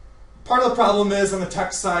 Part of the problem is on the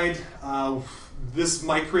tech side, this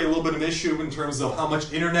might create a little bit of an issue in terms of how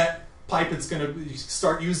much internet pipe it's going to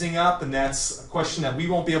start using up, and that's a question that we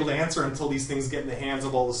won't be able to answer until these things get in the hands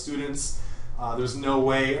of all the students. There's no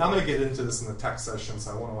way, I'm going to get into this in the tech session, so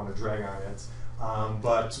I won't want to drag on it,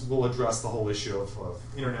 but we'll address the whole issue of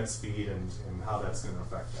internet speed and how that's going to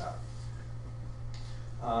affect that.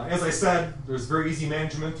 As I said, there's very easy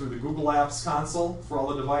management through the Google Apps console for all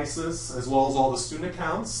the devices, as well as all the student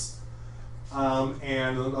accounts.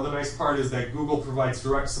 And the other nice part is that Google provides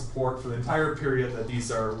direct support for the entire period that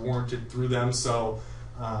these are warranted through them. So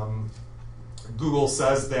Google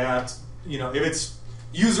says that, you know, if it's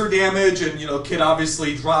user damage and, you know, kid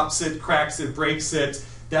obviously drops it, cracks it, breaks it,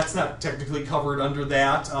 that's not technically covered under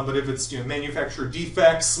that. But if it's, you know, manufacturer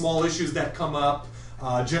defects, small issues that come up,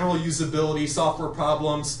 general usability, software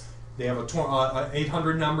problems, they have a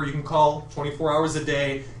 800 number you can call 24 hours a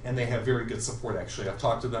day, and they have very good support, actually. I've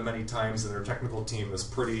talked to them many times, and their technical team is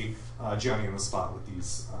pretty Johnny on the spot with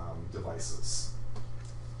these devices.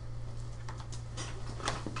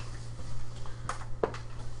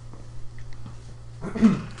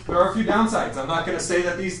 There are a few downsides. I'm not going to say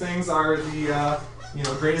that these things are the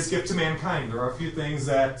greatest gift to mankind. There are a few things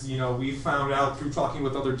that we found out through talking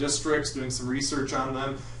with other districts, doing some research on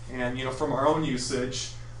them, and from our own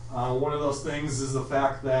usage. One of those things is the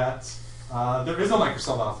fact that there is no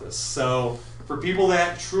Microsoft Office. So for people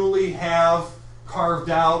that truly have carved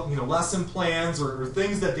out lesson plans or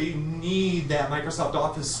things that they need that Microsoft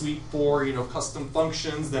Office suite for, custom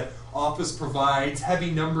functions that Office provides,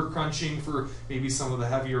 heavy number crunching for maybe some of the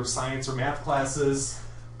heavier science or math classes,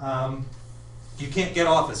 you can't get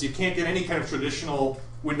Office. You can't get any kind of traditional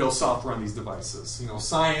Windows software on these devices.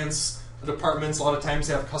 Science departments a lot of times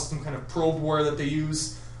have custom kind of probeware that they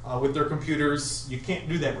use with their computers. You can't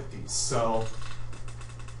do that with these. So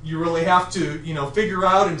you really have to figure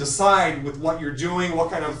out and decide with what you're doing, what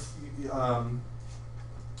kind of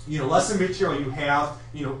lesson material you have.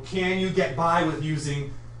 Can you get by with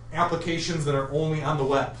using applications that are only on the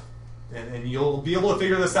web? And you'll be able to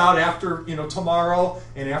figure this out after tomorrow,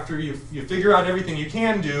 and after you figure out everything you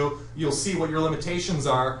can do, you'll see what your limitations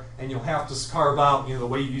are, and you'll have to carve out the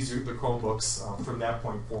way you use the Chromebooks from that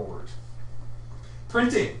point forward.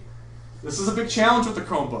 Printing. This is a big challenge with the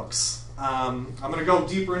Chromebooks. I'm going to go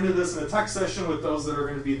deeper into this in a tech session with those that are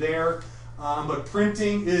going to be there, but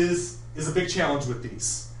printing is a big challenge with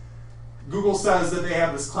these. Google says that they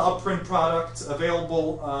have this Cloud Print product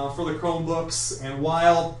available for the Chromebooks, and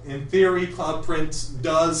while in theory Cloud Print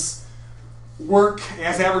does work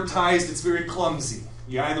as advertised, it's very clumsy.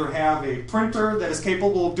 You either have a printer that is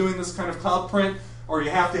capable of doing this kind of Cloud Print, or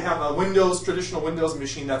you have to have a traditional Windows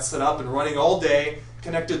machine that's set up and running all day,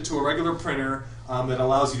 connected to a regular printer that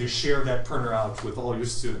allows you to share that printer out with all your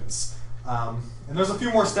students. And there's a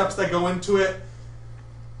few more steps that go into it.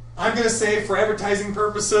 I'm going to say, for advertising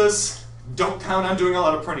purposes, don't count on doing a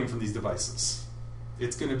lot of printing from these devices.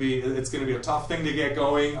 It's going to be a tough thing to get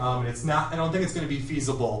going. I don't think it's going to be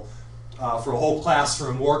feasible for a whole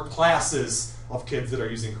classroom or classes of kids that are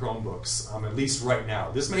using Chromebooks, at least right now.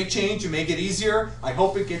 This may change, it may get easier. I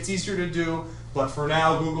hope it gets easier to do, but for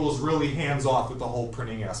now, Google is really hands-off with the whole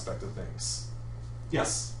printing aspect of things.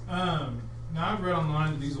 Yes? Now I've read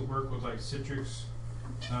online that these will work with like Citrix,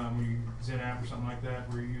 ZenApp or something like that,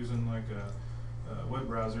 where you're using like a web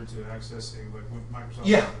browser to access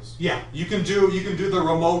Microsoft Office. Yeah, you can do the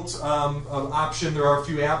remote option. There are a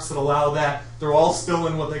few apps that allow that. They're all still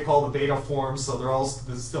in what they call the beta form, so they're all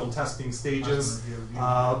still in testing stages.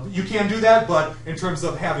 You can do that, but in terms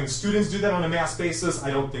of having students do that on a mass basis,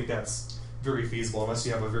 I don't think that's very feasible unless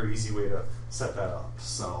you have a very easy way to set that up.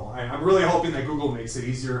 So I'm really hoping that Google makes it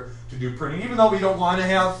easier to do printing, even though we don't want to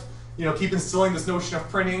have keep instilling this notion of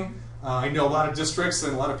printing. I know a lot of districts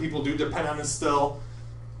and a lot of people do depend on it still.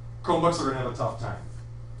 Chromebooks are going to have a tough time.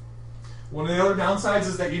 One of the other downsides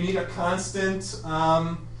is that you need a constant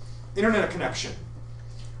internet connection.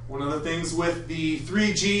 One of the things with the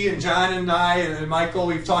 3G, and John and I and Michael,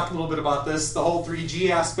 we've talked a little bit about this, the whole 3G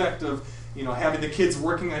aspect of having the kids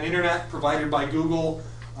working on internet provided by Google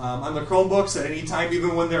on the Chromebooks at any time,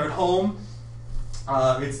 even when they're at home.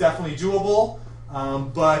 It's definitely doable.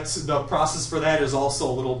 But the process for that is also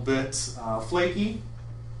a little bit flaky,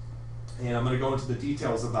 and I'm going to go into the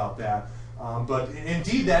details about that. But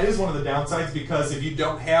indeed, that is one of the downsides, because if you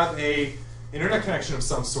don't have a internet connection of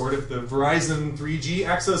some sort, if the Verizon 3G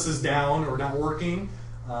access is down or not working,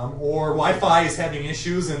 or Wi-Fi is having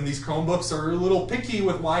issues, and these Chromebooks are a little picky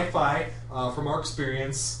with Wi-Fi from our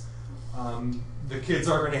experience, the kids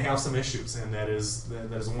are going to have some issues, and that is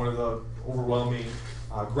one of the overwhelming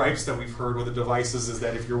gripes that we've heard with the devices, is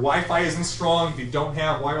that if your Wi-Fi isn't strong, if you don't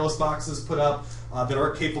have wireless boxes put up that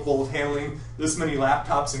are capable of handling this many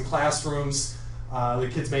laptops in classrooms,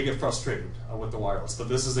 the kids may get frustrated with the wireless. But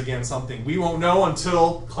this is, again, something we won't know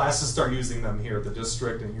until classes start using them here at the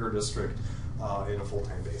district and your district in a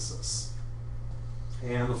full-time basis.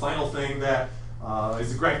 And the final thing that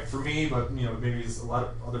is a gripe for me, but maybe a lot of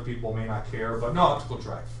other people may not care, but no optical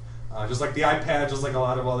drive. just like the iPad, just like a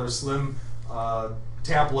lot of other slim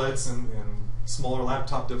tablets and smaller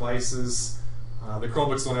laptop devices. The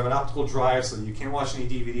Chromebooks don't have an optical drive, so you can't watch any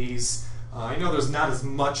DVDs. I know there's not as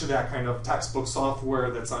much of that kind of textbook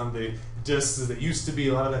software that's on the disks as it used to be.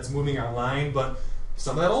 A lot of that's moving online, but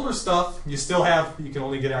some of that older stuff you still have, you can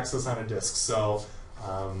only get access on a disk. So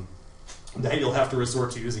that you'll have to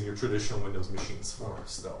resort to using your traditional Windows machines for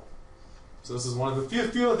still. So this is one of the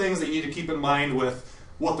few of the things that you need to keep in mind with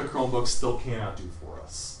what the Chromebook still cannot do for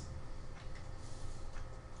us.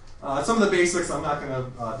 Some of the basics, I'm not going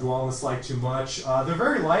to dwell on the slide too much. They're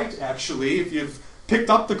very light, actually. If you've picked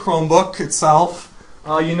up the Chromebook itself,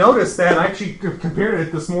 you notice that I actually compared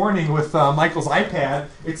it this morning with Michael's iPad.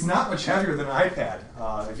 It's not much heavier than an iPad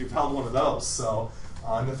if you've held one of those. So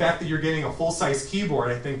and the fact that you're getting a full-size keyboard,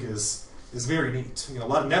 I think, is very neat. You know, a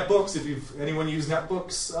lot of netbooks. If anyone used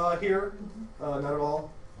netbooks here, not at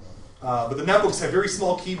all. But the netbooks have very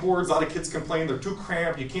small keyboards. A lot of kids complain they're too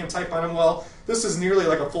cramped. You can't type on them well. This is nearly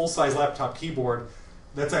like a full-size laptop keyboard.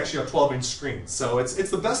 That's actually a 12-inch screen. So it's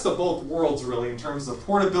the best of both worlds, really, in terms of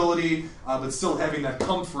portability, but still having that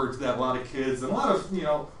comfort that a lot of kids and a lot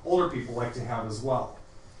of older people like to have as well.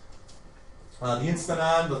 The Instant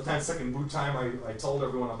On, the 10-second boot time, I told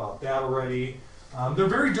everyone about that already. They're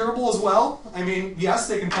very durable as well. I mean, yes,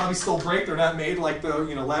 they can probably still break. They're not made like the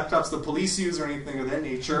laptops the police use or anything of that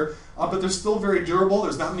nature, but they're still very durable.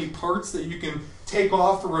 There's not many parts that you can take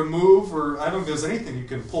off or remove, or I don't know if there's anything you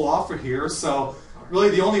can pull off of here. So really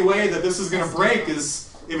the only way that this is going to break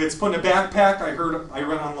is if it's put in a backpack. I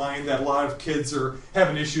read online that a lot of kids are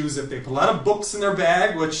having issues if they put a lot of books in their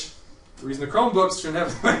bag, which the reason the Chromebooks shouldn't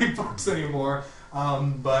have that many books anymore.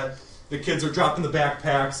 But the kids are dropping the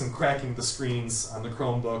backpacks and cracking the screens on the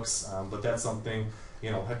Chromebooks, but that's something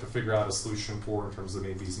have to figure out a solution for in terms of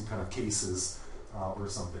maybe some kind of cases or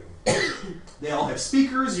something. They all have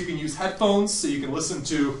speakers. You can use headphones, so you can listen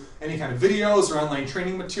to any kind of videos or online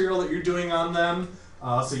training material that you're doing on them.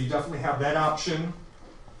 So you definitely have that option.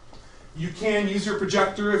 You can use your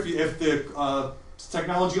projector if the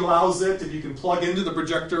technology allows it. If you can plug into the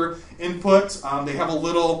projector input, they have a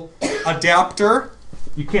little adapter.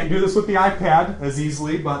 You can't do this with the iPad as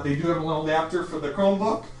easily, but they do have a little adapter for the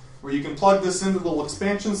Chromebook where you can plug this into the little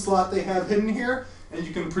expansion slot they have hidden here, and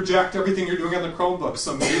you can project everything you're doing on the Chromebook.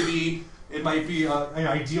 So maybe it might be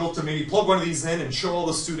ideal to maybe plug one of these in and show all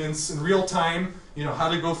the students in real time, how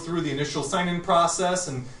to go through the initial sign-in process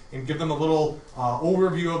and give them a little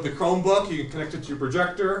overview of the Chromebook. You can connect it to your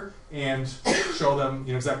projector and show them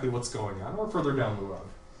exactly what's going on, or further down the road.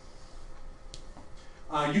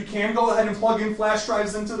 You can go ahead and plug in flash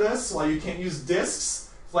drives into this. While you can't use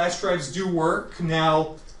disks, flash drives do work.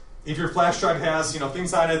 Now, if your flash drive has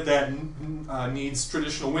things on it that needs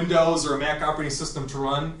traditional Windows or a Mac operating system to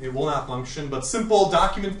run, it will not function. But simple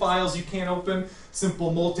document files you can open,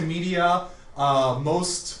 simple multimedia,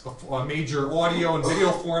 most major audio and video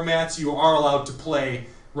formats you are allowed to play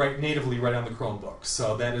natively right on the Chromebook.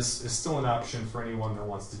 So that is still an option for anyone that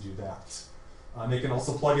wants to do that. They can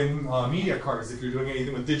also plug in media cards if you're doing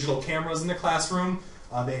anything with digital cameras in the classroom.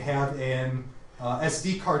 They have an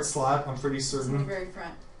SD card slot, I'm pretty certain. In the very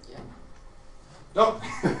front. Yeah. Oh,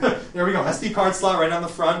 there we go. SD card slot right on the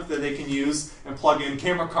front that they can use and plug in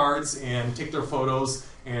camera cards and take their photos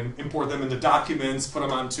and import them into documents, put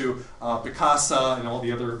them onto Picasa and all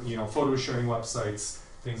the other photo sharing websites,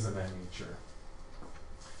 things of that nature.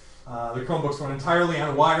 The Chromebooks run entirely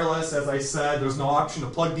on wireless. As I said, there's no option to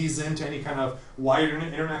plug these into any kind of wired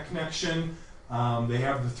internet connection. They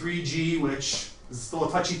have the 3G, which is still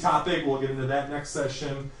a touchy topic. We'll get into that next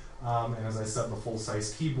session. And as I said, the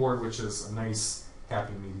full-size keyboard, which is a nice,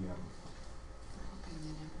 happy medium.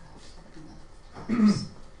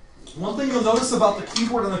 One thing you'll notice about the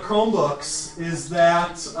keyboard on the Chromebooks is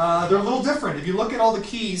that they're a little different. If you look at all the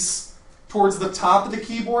keys towards the top of the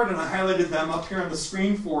keyboard, and I highlighted them up here on the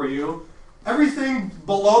screen for you, everything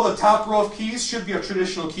below the top row of keys should be a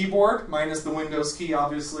traditional keyboard, minus the Windows key,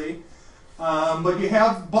 obviously. But you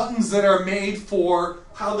have buttons that are made for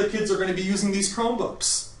how the kids are going to be using these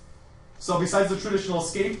Chromebooks. So besides the traditional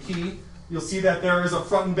escape key, you'll see that there is a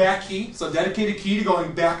front and back key. It's a dedicated key to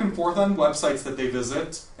going back and forth on websites that they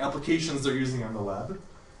visit, applications they're using on the web.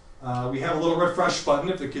 We have a little refresh button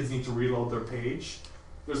if the kids need to reload their page.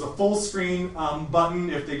 There's a full screen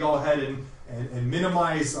button if they go ahead and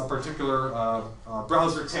minimize a particular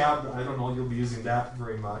browser tab. I don't know, you'll be using that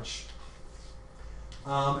very much.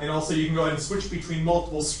 And also you can go ahead and switch between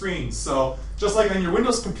multiple screens. So just like on your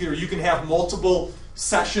Windows computer, you can have multiple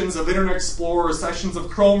sessions of Internet Explorer, sessions of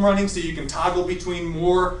Chrome running, so you can toggle between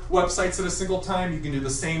more websites at a single time. You can do the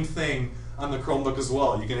same thing on the Chromebook as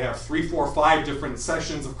well. You can have 3, 4, 5 different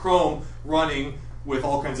sessions of Chrome running with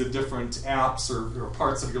all kinds of different apps or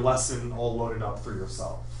parts of your lesson all loaded up for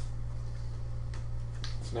yourself.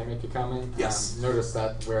 Can I make a comment? Yes. Notice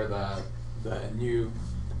that where the new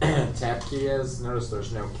tab key is, notice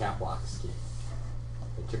there's no cap locks key.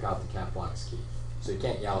 They took out the cap locks key. So you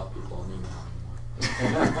can't yell at people in email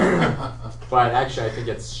anymore. But actually, I think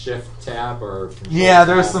it's Shift Tab or Control Yeah,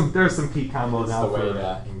 there's tab. some key combos It's out the way for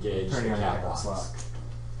to engage the turning on cap caps locks.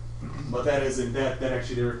 lock. But that isn't that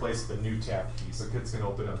actually they replaced the new tab key, so kids can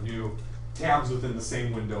open up new tabs within the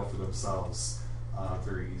same window for themselves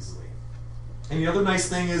very easily. And the other nice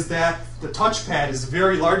thing is that the touchpad is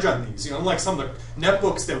very large on these. You know, unlike some of the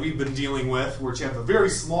netbooks that we've been dealing with, which have a very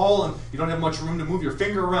small and you don't have much room to move your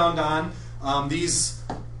finger around on, these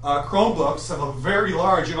Chromebooks have a very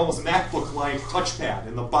large and almost MacBook-like touchpad,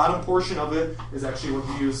 and the bottom portion of it is actually what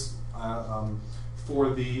we use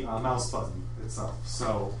for the mouse button itself.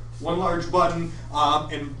 So one large button,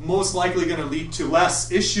 and most likely going to lead to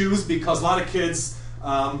less issues because a lot of kids,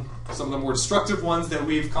 some of the more destructive ones that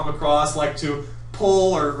we've come across, like to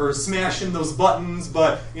pull or smash in those buttons,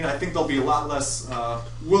 but you know, I think they'll be a lot less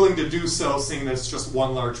willing to do so, seeing that it's just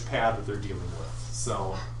one large pad that they're dealing with.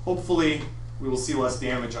 So hopefully we will see less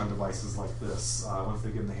damage on devices like this once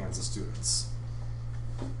they get in the hands of students.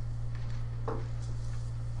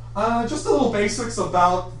 Just a little basics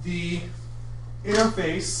about the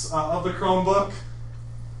interface of the Chromebook.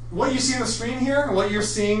 What you see on the screen here, and what you're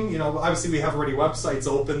seeing, you know, obviously we have already websites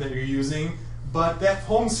open that you're using, but that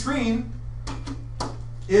home screen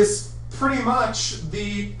is pretty much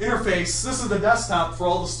the interface. This is the desktop for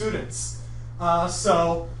all the students.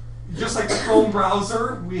 So just like the Chrome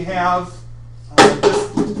browser, we have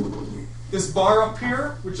this bar up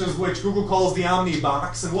here, which Google calls the Omni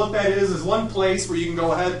box, and what that is one place where you can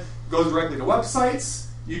go ahead, go directly to websites.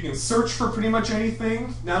 You can search for pretty much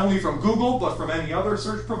anything, not only from Google, but from any other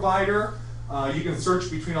search provider. You can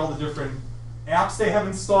search between all the different apps they have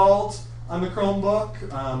installed on the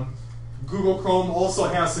Chromebook. Google Chrome also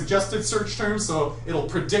has suggested search terms, so it'll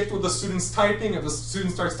predict what the student's typing. If the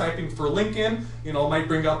student starts typing for Lincoln, you know, it might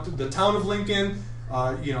bring up the town of Lincoln,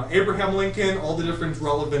 you know, Abraham Lincoln, all the different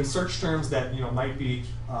relevant search terms that, you know, might be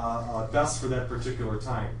best for that particular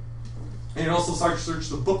time. And it also starts to search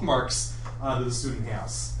the bookmarks that the student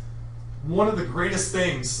has. One of the greatest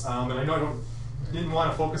things, and I know didn't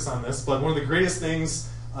want to focus on this, but one of the greatest things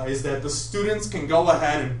is that the students can go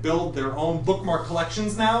ahead and build their own bookmark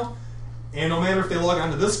collections now. And no matter if they log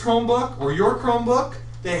onto this Chromebook or your Chromebook,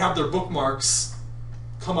 they have their bookmarks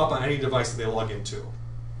come up on any device that they log into.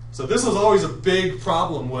 So this was always a big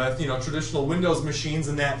problem with, you know, traditional Windows machines,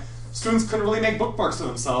 in that students couldn't really make bookmarks for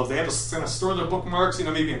themselves. They had to kind of store their bookmarks, you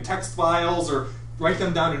know, maybe in text files or write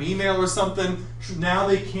them down in email or something. Now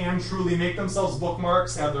they can truly make themselves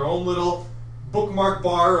bookmarks, have their own little bookmark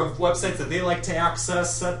bar of websites that they like to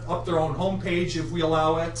access, set up their own homepage if we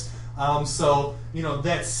allow it. So, you know,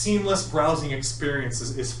 that seamless browsing experience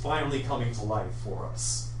is finally coming to life for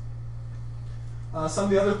us. Some of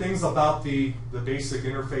the other things about the basic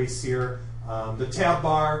interface here, the tab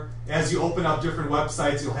bar, as you open up different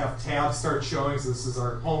websites, you'll have tabs start showing. So this is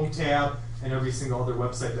our home tab, and every single other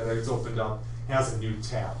website that is opened up has a new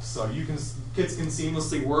tab. So kids can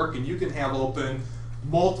seamlessly work, and you can have open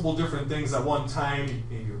multiple different things at one time.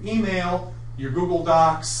 Your email, your Google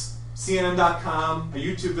Docs, CNN.com, a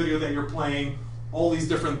YouTube video that you're playing, all these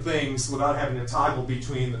different things without having to toggle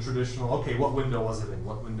between the traditional, okay, what window was it in?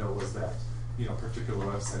 What window was that, you know, particular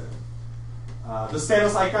website in? The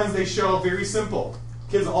status icons they show, very simple.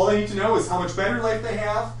 Kids, all they need to know is how much battery life they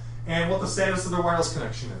have and what the status of their wireless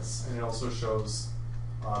connection is. And it also shows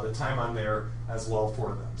the time on there as well for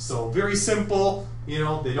them. So very simple. You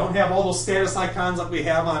know, they don't have all those status icons like we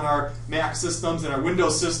have on our Mac systems and our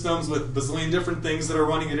Windows systems with a bazillion different things that are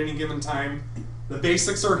running at any given time. The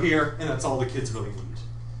basics are here, and that's all the kids really need.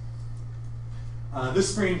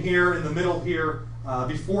 This screen here in the middle here,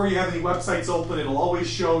 before you have any websites open, it'll always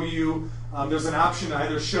show you, there's an option to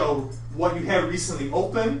either show what you had recently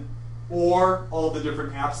open or all the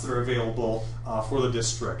different apps that are available for the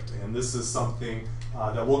district. And this is something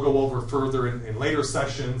that we'll go over further in later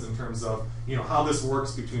sessions in terms of, you know, how this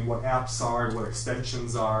works between what apps are and what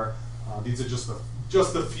extensions are. These are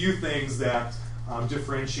just a few things that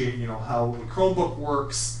differentiate, you know, how a Chromebook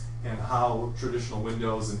works and how traditional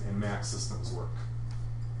Windows and Mac systems work.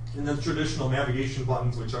 And then traditional navigation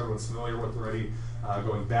buttons, which everyone's familiar with already,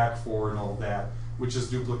 going back, forward, and all of that, which is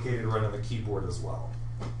duplicated right on the keyboard as well.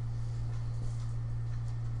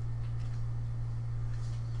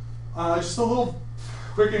 Just a little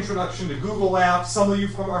quick introduction to Google Apps. Some of you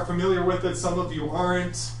are familiar with it, some of you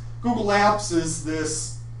aren't. Google Apps is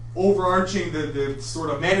this overarching, the sort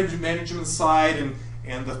of management side,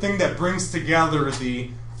 and the thing that brings together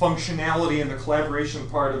the functionality and the collaboration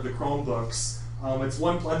part of the Chromebooks. It's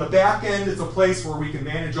one on the back end. It's a place where we can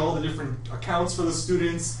manage all the different accounts for the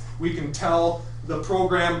students. We can tell the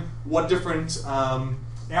program what different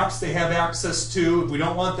apps they have access to. If we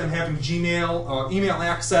don't want them having Gmail or email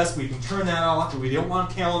access, we can turn that off. If we don't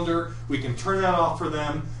want calendar, we can turn that off for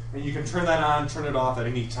them, and you can turn that on, turn it off at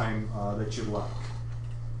any time that you'd like.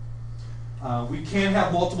 We can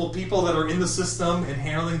have multiple people that are in the system and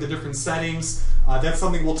handling the different settings. That's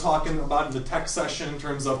something we'll talk about in the tech session in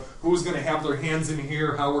terms of who's going to have their hands in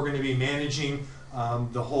here, how we're going to be managing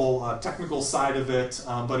the whole technical side of it.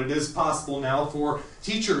 But it is possible now for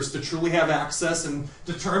teachers to truly have access and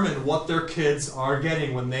determine what their kids are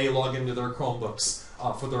getting when they log into their Chromebooks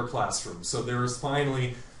for their classroom. So there is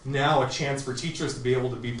finally now a chance for teachers to be able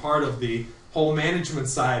to be part of the whole management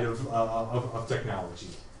side of technology.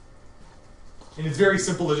 And it's very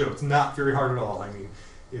simple to do. It's not very hard at all. I mean,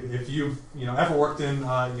 if you've ever worked in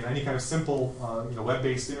any kind of simple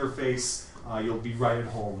web-based interface, you'll be right at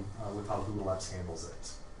home with how Google Apps handles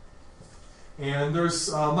it. And there's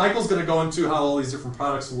Michael's going to go into how all these different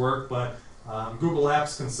products work, but Google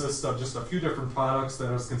Apps consists of just a few different products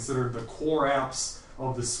that is considered the core apps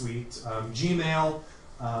of the suite. Gmail.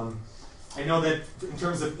 I know that in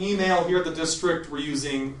terms of email here at the district, we're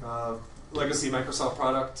using legacy Microsoft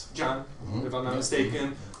product, John, if I'm not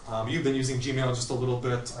mistaken. You've been using Gmail just a little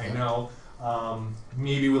bit, I know.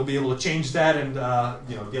 Maybe we'll be able to change that and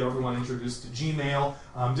get everyone introduced to Gmail.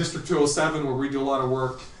 District 207, where we do a lot of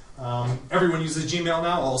work. Everyone uses Gmail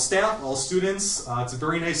now, all staff, all students. It's a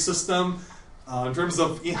very nice system. In terms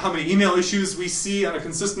of how many email issues we see on a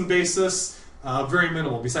consistent basis, very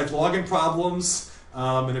minimal. Besides login problems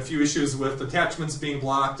and a few issues with attachments being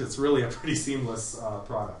blocked, it's really a pretty seamless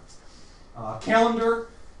product. Calendar,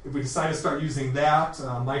 if we decide to start using that,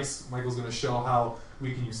 Michael's going to show how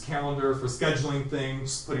we can use Calendar for scheduling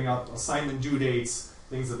things, putting out assignment due dates,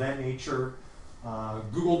 things of that nature.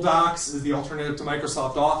 Google Docs is the alternative to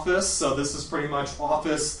Microsoft Office, so this is pretty much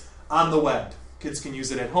Office on the web. Kids can use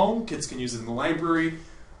it at home, kids can use it in the library,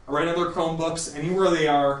 right on their Chromebooks, anywhere they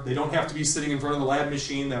are. They don't have to be sitting in front of the lab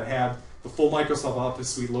machine that had the full Microsoft Office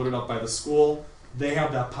suite loaded up by the school. They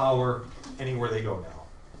have that power anywhere they go now.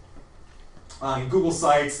 In Google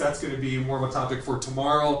Sites, that's going to be more of a topic for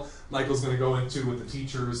tomorrow. Michael's going to go into with the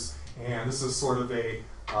teachers, and this is sort of a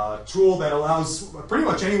tool that allows pretty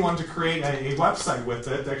much anyone to create a website with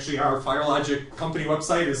it. Actually, our FireLogic company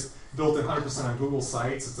website is built 100% on Google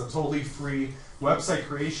Sites. It's a totally free website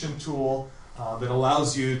creation tool that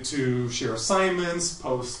allows you to share assignments,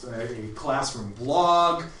 post a classroom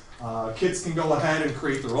blog. Kids can go ahead and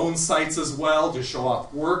create their own sites as well to show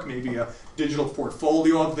off work, maybe a digital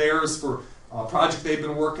portfolio of theirs for a project they've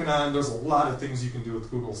been working on. There's a lot of things you can do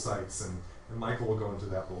with Google Sites, and Michael will go into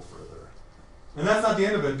that a little further. And that's not the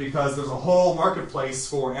end of it, because there's a whole marketplace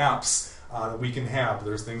for apps that we can have.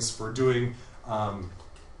 There's things for doing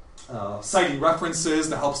citing references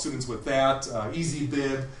to help students with that,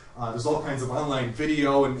 EasyBib. There's all kinds of online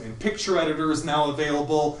video and picture editors now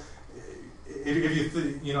available.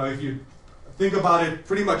 If you think about it,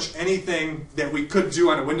 pretty much anything that we could do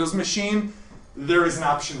on a Windows machine, there is an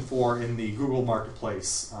option for in the Google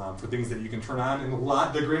Marketplace for things that you can turn on. And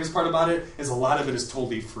the greatest part about it is a lot of it is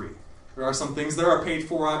totally free. There are some things that are paid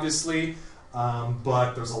for, obviously,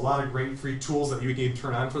 but there's a lot of great free tools that you can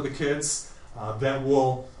turn on for the kids that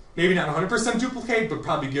will maybe not 100% duplicate, but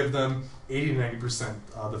probably give them 80 to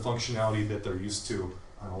 90% the functionality that they're used to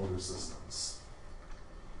on older systems.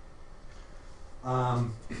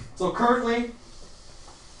 So currently,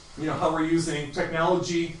 how we're using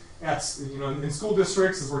technology in school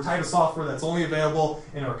districts is we're tied to software that's only available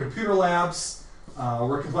in our computer labs.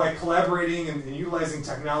 We're collaborating and utilizing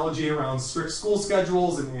technology around strict school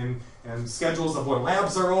schedules and schedules of what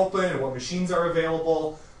labs are open and what machines are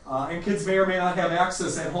available. And kids may or may not have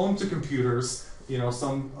access at home to computers.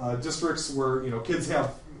 Some districts where kids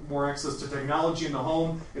have more access to technology in the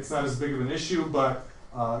home, it's not as big of an issue. But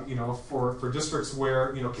for districts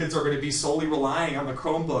where kids are going to be solely relying on the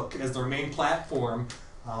Chromebook as their main platform,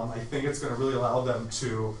 I think it's going to really allow them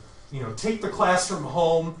to take the classroom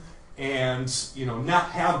home and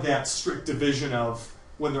not have that strict division of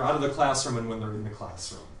when they're out of the classroom and when they're in the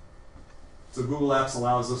classroom. So Google Apps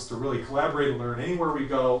allows us to really collaborate and learn anywhere we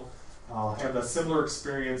go, have that similar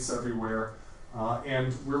experience everywhere,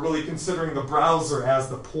 and we're really considering the browser as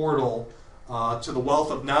the portal to the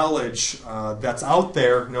wealth of knowledge that's out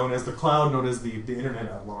there, known as the cloud, known as the internet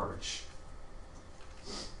at large.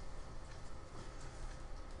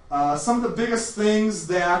 Some of the biggest things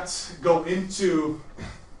that go into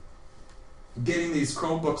getting these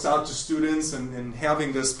Chromebooks out to students and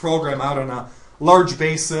having this program out on a large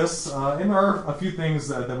basis, and there are a few things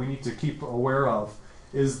that we need to keep aware of,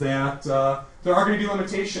 is that there are going to be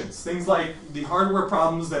limitations. Things like the hardware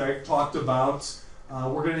problems that I talked about.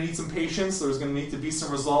 We're going to need some patience. There's going to need to be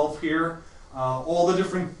some resolve here. All the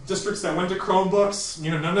different districts that went to Chromebooks,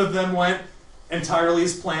 none of them went entirely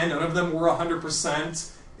as planned. None of them were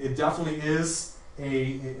 100%. It definitely is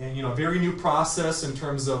a very new process in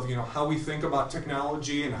terms of how we think about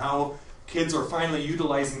technology and how kids are finally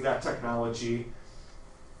utilizing that technology.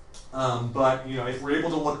 But if we're able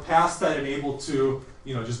to look past that and able to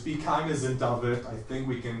just be cognizant of it, I think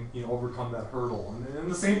we can overcome that hurdle. And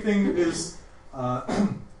the same thing is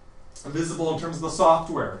visible in terms of the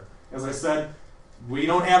software. As I said, we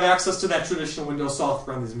don't have access to that traditional Windows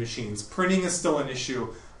software on these machines. Printing is still an issue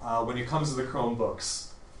when it comes to the Chromebooks.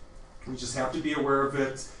 We just have to be aware of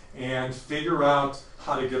it and figure out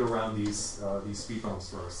how to get around these speed bumps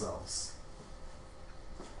for ourselves.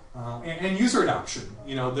 And user adoption.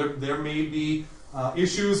 There may be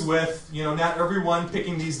issues with not everyone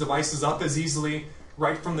picking these devices up as easily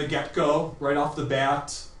right from the get-go, right off the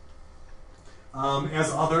bat.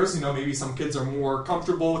 As others, maybe some kids are more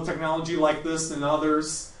comfortable with technology like this than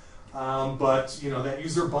others. But that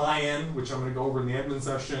user buy-in, which I'm going to go over in the admin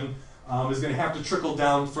session, is going to have to trickle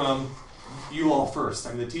down from you all first. I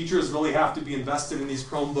mean, the teachers really have to be invested in these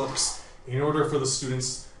Chromebooks in order for the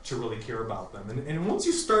students to really care about them. And once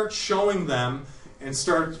you start showing them and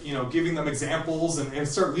start giving them examples and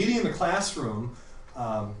start leading in the classroom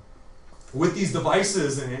with these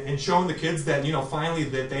devices and showing the kids that finally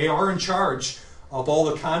that they are in charge of all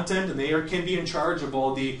the content and can be in charge of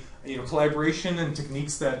all the collaboration and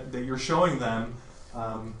techniques that you're showing them,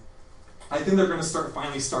 I think they're going to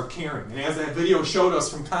finally start caring. And as that video showed us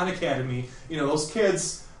from Khan Academy, those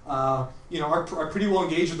kids are pretty well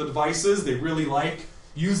engaged with the devices. They really like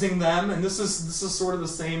using them, and this is sort of the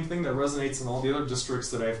same thing that resonates in all the other districts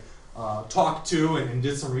that I've talked to and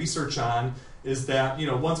did some research on. Is that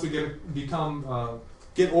once we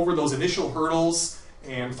get over those initial hurdles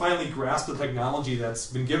and finally grasp the technology that's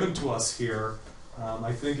been given to us here,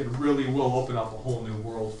 I think it really will open up a whole new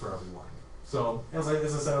world for everyone. So as I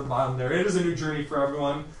said at the bottom there, it is a new journey for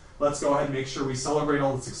everyone. Let's go ahead and make sure we celebrate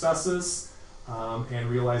all the successes and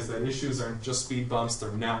realize that issues aren't just speed bumps.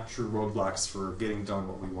 They're not true roadblocks for getting done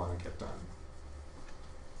what we want to get done.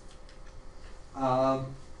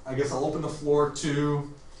 I guess I'll open the floor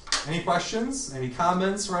to any questions, any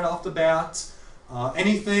comments right off the bat,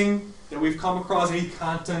 anything that we've come across, any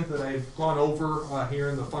content that I've gone over here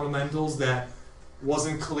in the fundamentals that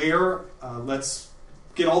wasn't clear. Let's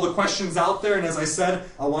get all the questions out there, and as I said,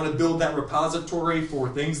 I want to build that repository for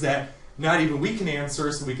things that not even we can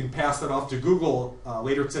answer, so we can pass that off to Google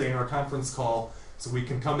later today in our conference call, so we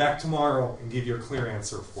can come back tomorrow and give you a clear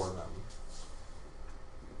answer for them.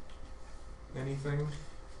 Anything?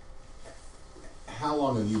 How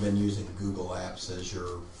long have you been using Google Apps as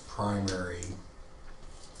your primary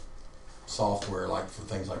software, like for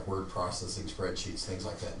things like word processing, spreadsheets, things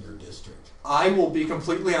like that in your district? I will be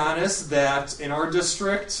completely honest that in our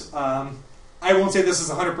district, I won't say this is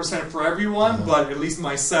 100% for everyone, but at least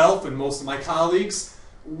myself and most of my colleagues,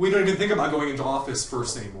 we don't even think about going into Office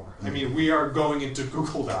first anymore. I mean, we are going into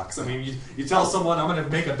Google Docs. I mean, you tell someone I'm going to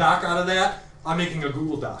make a doc out of that, I'm making a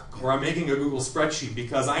Google Doc, or I'm making a Google spreadsheet,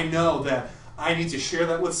 because I know that I need to share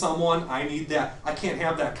that with someone. I can't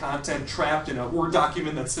have that content trapped in a Word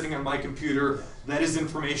document that's sitting on my computer. That is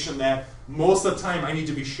information that most of the time I need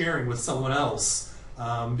to be sharing with someone else,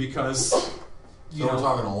 because we're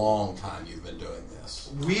talking a long time you've been doing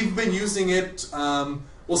this. We've been using it.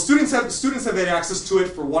 Well, students have had access to it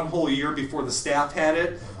for one whole year before the staff had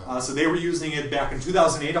it. So they were using it back in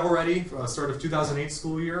 2008 already, start of 2008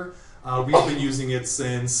 school year. We've been using it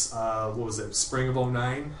since spring of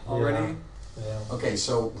 2009 already. Yeah. Okay,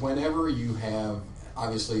 so whenever you have,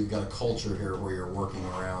 obviously you've got a culture here where you're working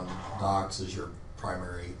around docs as your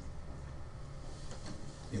primary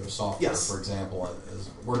software, for example, as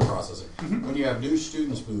word processing. When you have new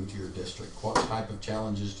students move to your district, what type of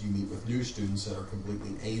challenges do you meet with new students that are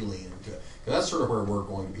completely alien to it? Because that's sort of where we're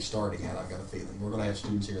going to be starting at, I've got a feeling. We're going to have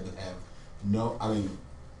students here that have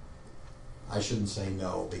I shouldn't say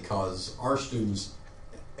no, because our students,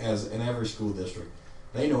 as in every school district,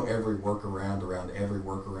 they know every workaround around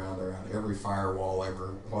every firewall, every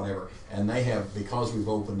whatever. And they have, because we've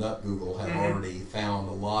opened up Google, have already found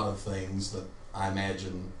a lot of things that I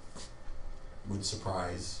imagine would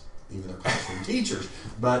surprise even their classroom teachers.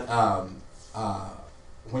 But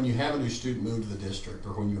when you have a new student move to the district,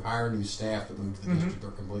 or when you hire new staff that move to the district,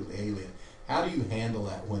 they're completely alien. How do you handle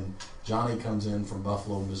that when Johnny comes in from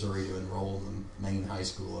Buffalo, Missouri to enroll in the main high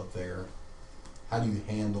school up there? How do you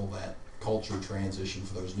handle that culture transition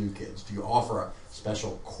for those new kids? Do you offer a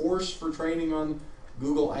special course for training on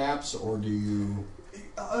Google Apps, or do you...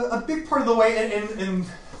 A big part of the way, and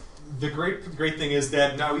the great thing is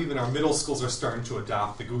that now even our middle schools are starting to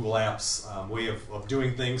adopt the Google Apps way of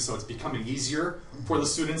doing things, so it's becoming easier for the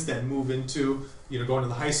students that move into, going to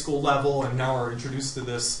the high school level and now are introduced to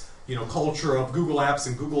this, culture of Google Apps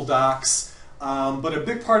and Google Docs. But a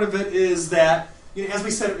big part of it is that, as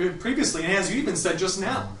we said previously, and as you even said just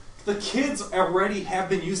now, the kids already have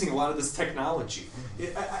been using a lot of this technology.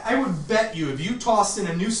 I would bet you, if you toss in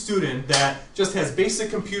a new student that just has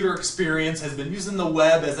basic computer experience, has been using the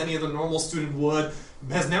web as any other normal student would,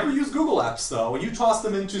 has never used Google Apps though, and you toss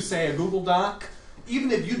them into, say, a Google Doc,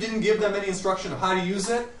 even if you didn't give them any instruction of how to use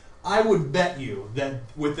it, I would bet you that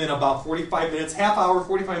within about 45 minutes, half hour,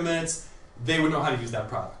 45 minutes, they would know how to use that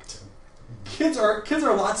product. Kids are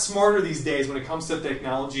a lot smarter these days when it comes to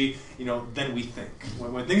technology, than we think.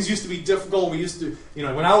 When things used to be difficult, we used to,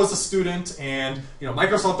 when I was a student, and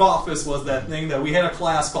Microsoft Office was that thing that we had a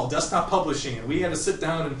class called Desktop Publishing, and we had to sit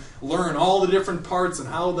down and learn all the different parts and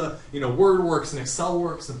how the Word works and Excel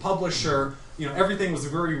works and Publisher. Everything was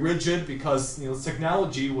very rigid because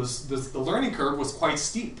technology was the learning curve was quite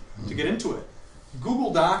steep to get into it.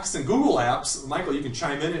 Google Docs and Google Apps, Michael, you can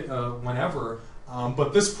chime in whenever.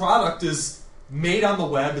 But this product is made on the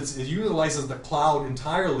web. It utilizes the cloud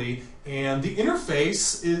entirely, and the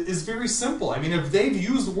interface is very simple. I mean, if they've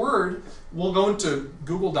used Word, we'll go into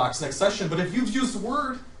Google Docs next session, but if you've used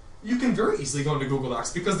Word, you can very easily go into Google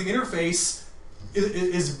Docs because the interface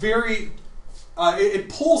is very... it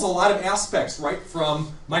pulls a lot of aspects right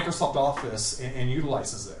from Microsoft Office and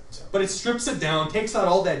utilizes it. But it strips it down, takes out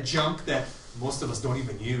all that junk that most of us don't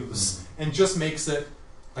even use, and just makes it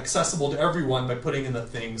accessible to everyone by putting in the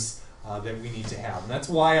things that we need to have. And that's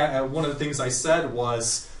why one of the things I said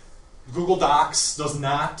was Google Docs does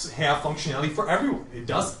not have functionality for everyone. It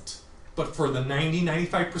doesn't. But for the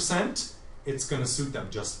 90-95%, it's going to suit them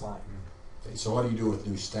just fine. Okay, so what do you do with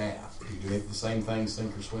new staff? Do you do the same things,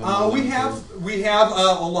 sink or swim? We have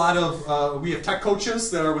a lot of we have tech coaches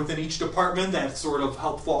that are within each department that sort of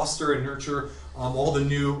help foster and nurture all the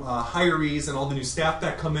new hirees and all the new staff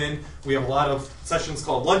that come in. We have a lot of sessions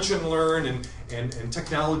called Lunch and Learn and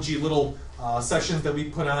technology little sessions that we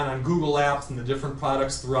put on Google Apps and the different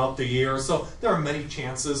products throughout the year. So there are many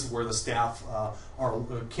chances where the staff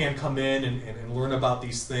can come in and learn about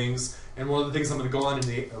these things. And one of the things I'm going to go on in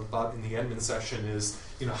the admin session is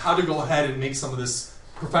how to go ahead and make some of this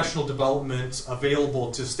professional development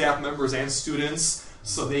available to staff members and students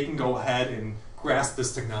so they can go ahead and grasp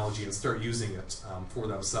this technology and start using it for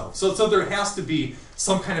themselves. So there has to be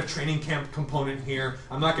some kind of training camp component here.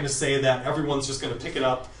 I'm not going to say that everyone's just going to pick it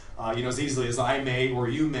up as easily as I may or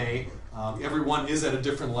you may. Everyone is at a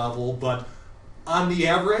different level, but on the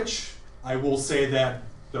average, I will say that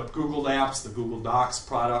the Google Apps, the Google Docs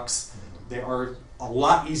products, they are a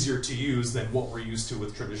lot easier to use than what we're used to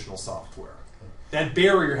with traditional software. That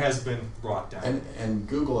barrier has been brought down. And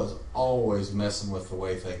Google is always messing with the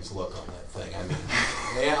way things look on that thing. I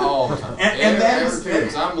mean, all the time. Every 2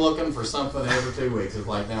 weeks. I'm looking for something every 2 weeks. It's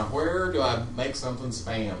like, now where do I make something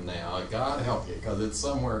spam now? God help you, because it's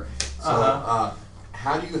somewhere. So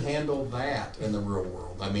how do you handle that in the real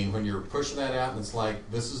world? I mean, when you're pushing that out and it's like,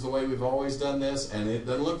 this is the way we've always done this, and it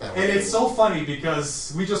doesn't look that way. And it's so funny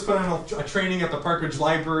because we just put on a training at the Park Ridge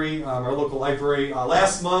Library, our local library,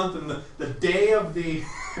 last month, and the day of the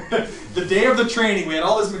the day of the training, we had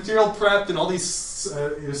all this material prepped and all these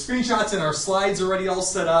screenshots and our slides already all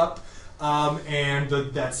set up. And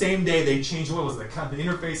that same day they changed, what was the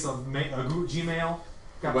interface of Gmail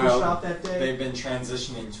got pushed out that day? They've been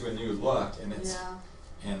transitioning to a new look, and it's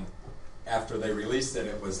and after they released it,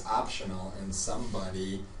 it was optional, and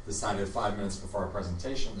somebody decided 5 minutes before our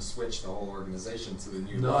presentation to switch the whole organization to the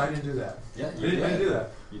new look. No, I didn't do that. Yeah, you didn't do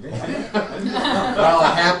that. You did. I didn't. Well,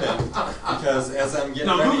 it happened because as I'm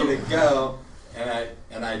getting ready to go,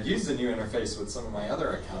 and I'd used the new interface with some of my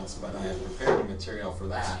other accounts, but I had prepared the material for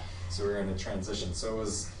that, so we were in a transition. So it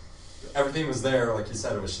was everything was there, like you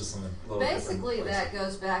said. It was just in a little basically different place. That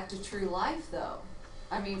goes back to true life, though.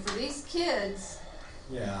 I mean, for these kids.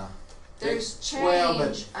 Yeah. There's change. Well,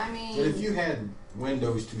 but I if you had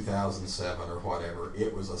Windows 2007 or whatever,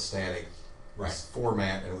 it was a static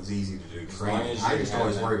format and it was easy to do training. I just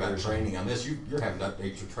always worry about training on this. You're having to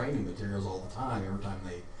update your training materials all the time every time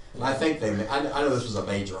they And I think I know this was a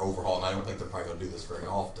major overhaul, and I don't think they're probably going to do this very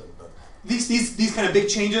often. But these kind of big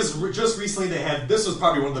changes, just recently this was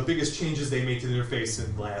probably one of the biggest changes they made to the interface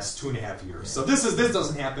in the last 2.5 years. So this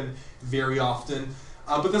doesn't happen very often.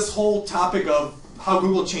 But this whole topic of how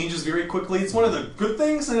Google changes very quickly, it's one of the good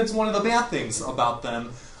things and it's one of the bad things about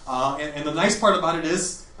them. And the nice part about it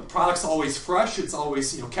is the product's always fresh. It's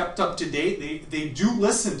always kept up to date. They do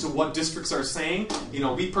listen to what districts are saying.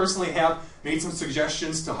 We personally have made some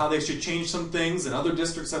suggestions to how they should change some things, and other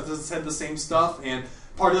districts have said the same stuff. And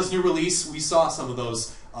part of this new release, we saw some of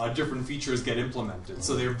those different features get implemented.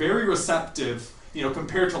 So they're very receptive.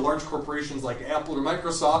 Compared to large corporations like Apple or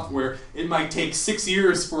Microsoft, where it might take 6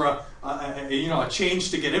 years for a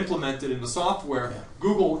change to get implemented in the software,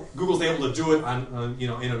 Google's able to do it on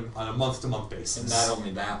a month-to-month basis. And not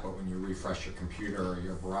only that, but when you refresh your computer or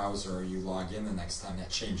your browser, or you log in the next time, that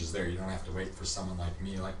changes there. You don't have to wait for someone like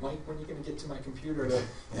me, like, Mike, when are you going to get to my computer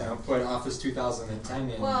to put Office 2010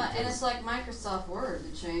 in? Well, and it's like Microsoft Word.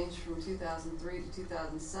 The change from 2003 to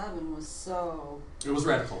 2007 was so... It was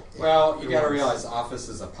radical. Well, you got to realize Office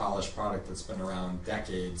is a polished product that's been around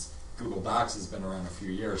decades. Google Docs has been around a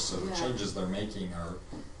few years, so the changes they're making are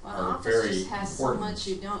Office very just has important. so much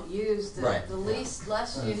you don't use that the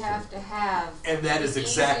less you have to have, and that is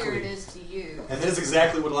exactly the easier it is to use. And that is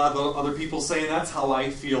exactly what a lot of other people say, and that's how I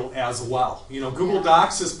feel as well. Google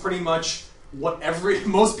Docs is pretty much what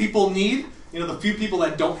most people need. The few people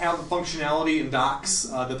that don't have the functionality in Docs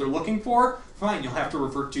that they're looking for, fine, you'll have to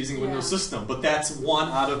revert to using a Windows system. But that's 1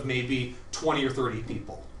 out of maybe 20 or 30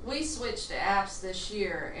 people. We switched to apps this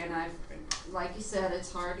year, and like you said,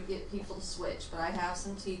 it's hard to get people to switch, but I have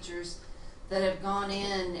some teachers that have gone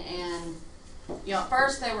in and, at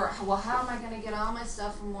first they were, well, how am I going to get all my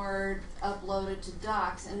stuff from Word uploaded to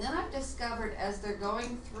Docs? And then I've discovered as they're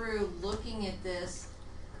going through looking at this,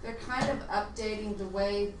 they're kind of updating the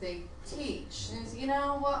way they teach. And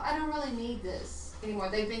well, I don't really need this anymore.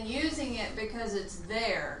 They've been using it because it's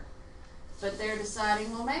there. But they're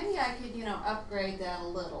deciding, well, maybe I could, upgrade that a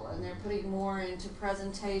little, and they're putting more into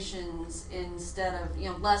presentations instead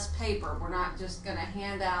of, less paper. We're not just going to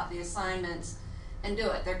hand out the assignments and do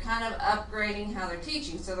it. They're kind of upgrading how they're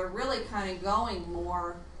teaching, so they're really kind of going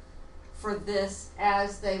more for this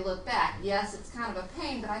as they look back. Yes, it's kind of a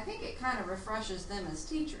pain, but I think it kind of refreshes them as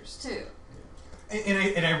teachers too.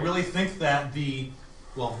 And I really think that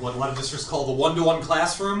what a lot of districts call the one-to-one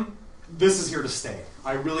classroom, this is here to stay.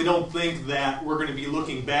 I really don't think that we're going to be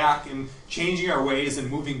looking back and changing our ways and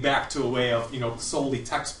moving back to a way of solely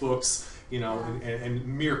textbooks, and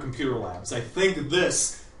mere computer labs. I think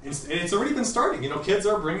this, and it's already been starting. Kids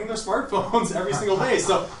are bringing their smartphones every single day.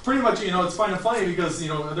 So pretty much, it's kind of funny because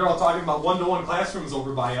they're all talking about one-to-one classrooms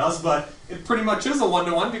over by us, but it pretty much is a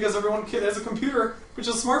one-to-one because kid has a computer, which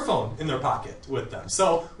is a smartphone in their pocket with them.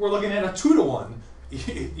 So we're looking at a 2-to-1,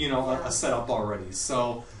 a setup already.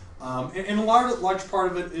 So. And a large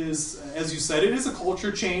part of it is, as you said, it is a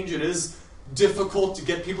culture change. It is difficult to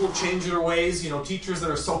get people to change their ways. Teachers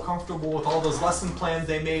that are so comfortable with all those lesson plans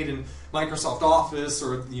they made in Microsoft Office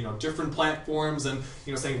or different platforms, and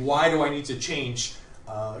saying, why do I need to change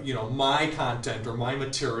my content or my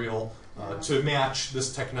material to match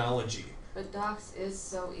this technology? But Docs is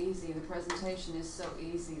so easy. The presentation is so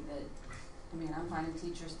easy that I'm finding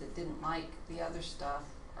teachers that didn't like the other stuff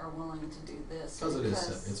are willing to do this because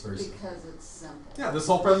it's very simple. Because it's simple. Yeah, this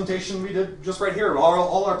whole presentation we did just right here.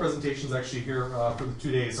 All our presentations actually here for the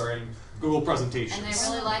 2 days are in Google Presentations. And they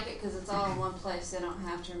really like it because it's all in one place. They don't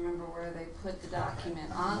have to remember where they put the document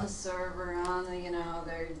on the server, on the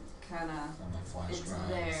they're kind of it's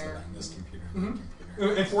there. On this computer, and that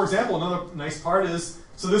computer. And for example, another nice part is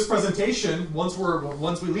this presentation. Once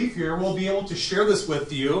we leave here, we'll be able to share this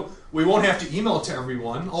with you. We won't have to email it to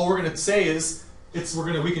everyone. All we're going to say is.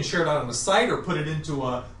 We can share it out on the site or put it into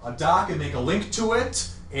a doc and make a link to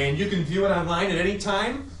it, and you can view it online at any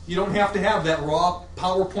time. You don't have to have that raw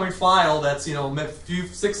PowerPoint file that's 6-7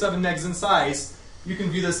 megs in size. You can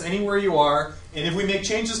view this anywhere you are, and if we make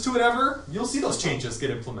changes to it ever, you'll see those changes get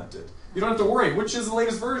implemented. You don't have to worry, which is the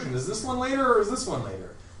latest version? Is this one later or is this one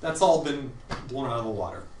later? That's all been blown out of the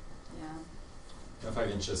water. Yeah. If I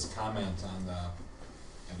can just comment on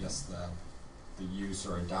the use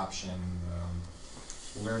or adoption,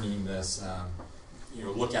 learning this,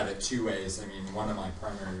 look at it 2 ways. One of my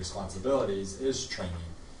primary responsibilities is training.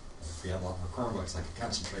 If we had a lot more Chromebooks, I could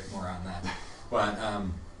concentrate more on that. But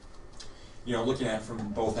looking at it from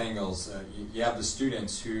both angles, you have the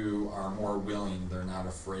students who are more willing. They're not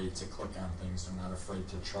afraid to click on things. They're not afraid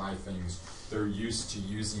to try things. They're used to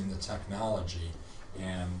using the technology,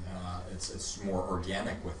 and it's more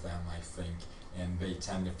organic with them, I think. And they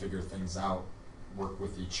tend to figure things out work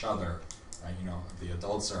with each other. You know, the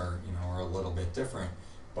adults are, you know, are a little bit different,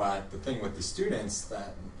 but the thing with the students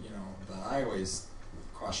that, you know, that I always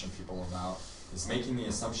caution people about is making the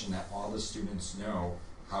assumption that all the students know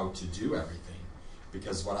how to do everything.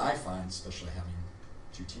 Because what I find, especially having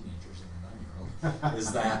 2 teenagers and a 9-year-old,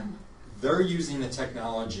 is that they're using the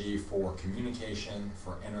technology for communication,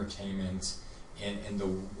 for entertainment, and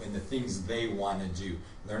the things they want to do.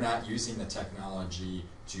 They're not using the technology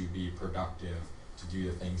to be productive, to do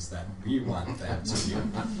the things that we want them to do.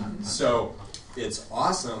 So it's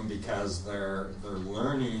awesome because they're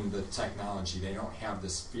learning the technology. They don't have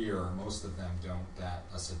this fear, or most of them don't, that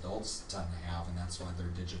us adults tend to have, and that's why they're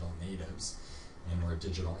digital natives and we're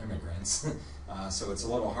digital immigrants. So it's a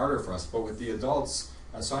little harder for us. But with the adults,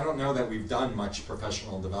 so I don't know that we've done much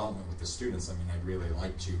professional development with the students. I mean, I'd really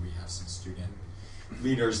like to. We have some student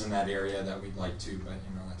leaders in that area that we'd like to, but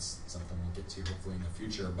you know, that's something we'll get to hopefully in the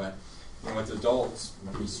future. But you know, with adults,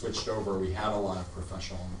 when we switched over, we had a lot of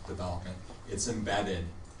professional development. It's embedded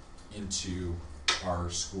into our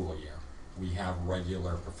school year. We have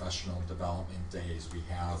regular professional development days. We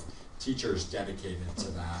have teachers dedicated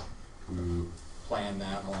to that who plan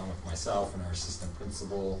that along with myself and our assistant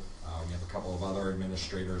principal. We have a couple of other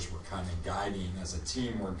administrators. We're kind of guiding, as a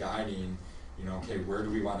team, we're guiding, you know, okay, where do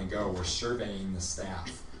we want to go? We're surveying the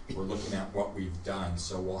staff. We're looking at what we've done.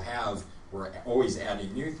 So we're always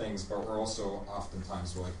adding new things, but we're also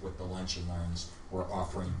oftentimes, like with the lunch and learns, we're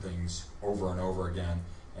offering things over and over again.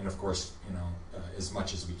 And of course, you know, as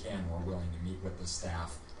much as we can, we're willing to meet with the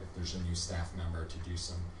staff if there's a new staff member to do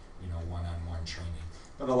some, you know, one-on-one training.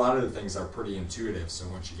 But a lot of the things are pretty intuitive, so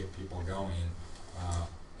once you get people going,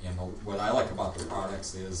 and what I like about the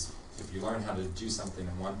products is if you learn how to do something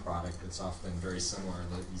in one product, it's often very similar,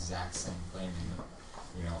 the exact same thing. And,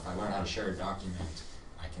 you know, if I learn how to share a document,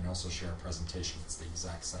 I can also share a presentation. It's the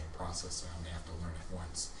exact same process, so I only have to learn it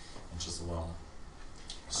once. And just a little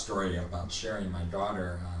story about sharing. My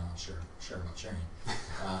daughter, share about sharing.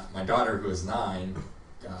 My daughter, who is 9,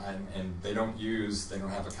 and they don't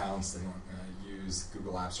have accounts, they don't use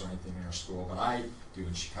Google Apps or anything in her school, but I do.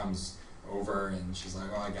 And she comes over and she's like,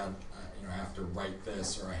 oh, I have to write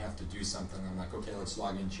this, or I have to do something. I'm like, okay, let's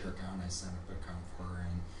log into your account. I set up an account for her,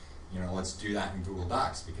 and you know, let's do that in Google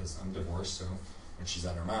Docs because I'm divorced. So when she's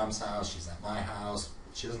at her mom's house, she's at my house.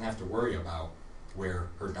 She doesn't have to worry about where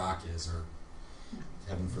her doc is, or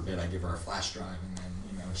heaven forbid I give her a flash drive and then,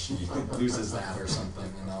 you know, she loses that or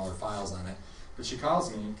something and all her files on it. But she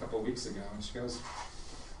calls me a couple of weeks ago and she goes,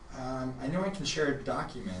 I know I can share a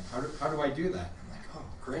document. How do I do that? I'm like, oh,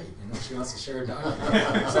 great. You know, she wants to share a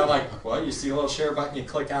document. So I'm like, well, you see a little share button, you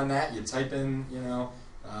click on that, you type in, you know,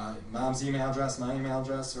 mom's email address, my email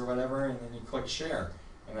address, or whatever, and then you click share.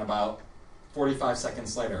 And about 45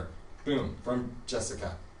 seconds later, boom, from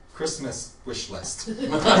Jessica, Christmas wish list.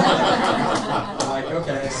 I'm like,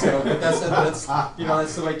 okay, so but that's you know,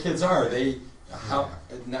 that's the way kids are.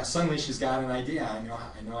 Now suddenly she's got an idea. I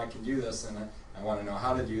know I can do this, and I want to know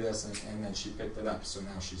how to do this, and then she picked it up. So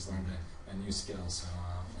now she's learned a new skill. So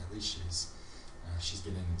at least she's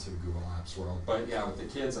getting into the Google Apps world. But yeah, with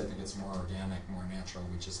the kids, I think it's more organic, more natural.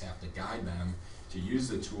 We just have to guide them to use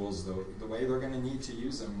the tools the way they're going to need to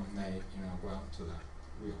use them when they, you know, go out to the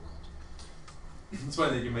real world. It's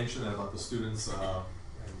funny that you mentioned that about the students and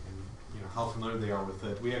you know, how familiar they are with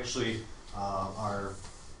it. We actually, our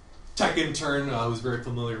tech intern who's very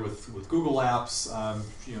familiar with Google Apps,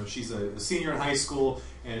 you know, she's a senior in high school,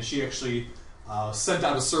 and she actually sent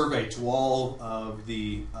out a survey to all of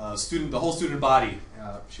the whole student body.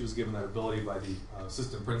 She was given that ability by the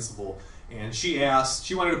assistant principal, and she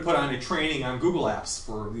wanted to put on a training on Google Apps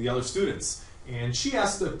for the other students. And she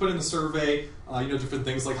asked to put in the survey, you know, different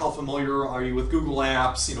things like how familiar are you with Google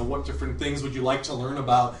Apps, you know, what different things would you like to learn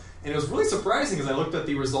about. And it was really surprising because I looked at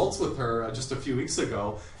the results with her just a few weeks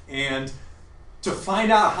ago, and to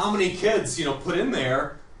find out how many kids, you know, put in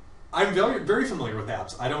there, I'm very, very familiar with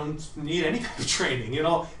apps. I don't need any kind of training, you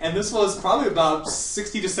know. And this was probably about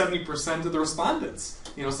 60 to 70% of the respondents,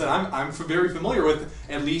 you know, said I'm very familiar with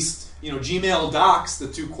at least, you know, Gmail, Docs, the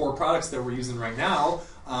 2 core products that we're using right now.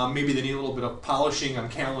 Maybe they need a little bit of polishing on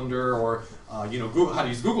Calendar or, you know, Google, how to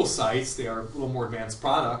use Google Sites. They are a little more advanced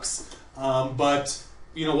products. But,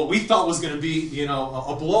 you know, what we thought was going to be, you know,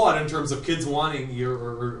 a blowout in terms of kids wanting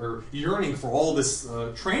or yearning for all this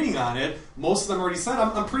training on it, most of them already said,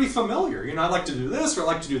 I'm pretty familiar. You know, I'd like to do this or I'd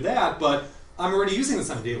like to do that, but I'm already using this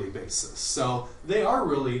on a daily basis. So they are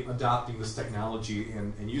really adopting this technology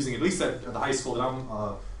and using it, at least at the high school that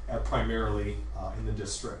I'm at primarily in the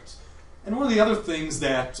district. And one of the other things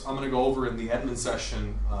that I'm going to go over in the admin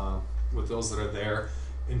session with those that are there,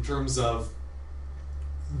 in terms of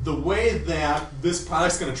the way that this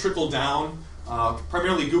product's going to trickle down,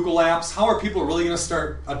 primarily Google Apps, how are people really going to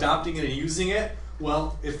start adopting it and using it?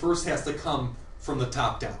 Well, it first has to come from the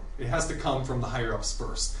top down. It has to come from the higher ups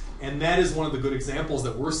first. And that is one of the good examples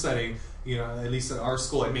that we're setting, at least at our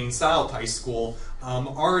school, at Maine South High School.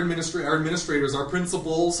 Our administrators, our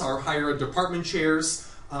principals, our higher department chairs,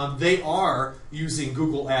 they are using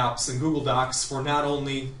Google Apps and Google Docs for not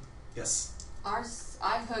only, yes?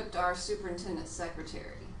 I hooked our superintendent's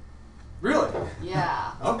secretary. Really?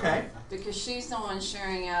 Yeah. Okay. Because she's the one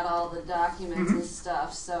sharing out all the documents and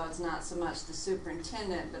stuff, so it's not so much the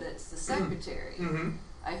superintendent, but it's the secretary.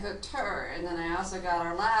 I hooked her, and then I also got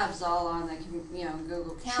our labs all on the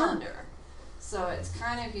Google Calendar. So it's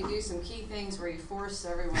kind of, if you do some key things where you force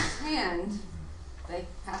everyone's hand, they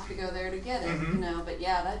have to go there to get it, But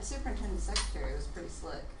yeah, that superintendent secretary was pretty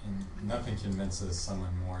slick. And nothing convinces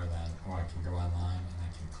someone more than, I can go online and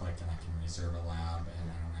I can click and I can reserve a lab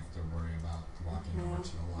and I don't have to worry about walking over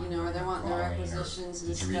to the library. Or they want their requisitions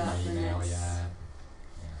and stuff. Did you read my email yet?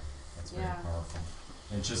 Yeah, that's very powerful.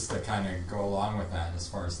 And just to kind of go along with that, as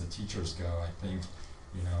far as the teachers go, I think,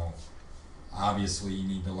 obviously you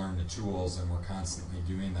need to learn the tools, and we're constantly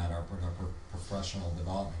doing that. Our professional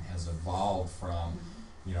development has evolved from,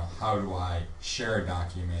 how do I share a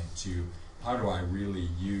document to how do I really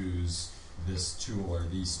use this tool or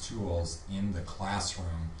these tools in the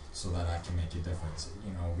classroom so that I can make a difference.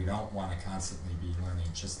 We don't want to constantly be learning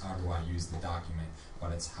just how do I use the document,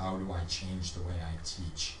 but it's how do I change the way I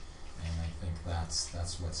teach. And I think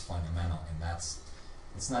that's what's fundamental, and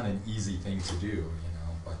it's not an easy thing to do,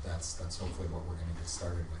 but that's hopefully what we're going to get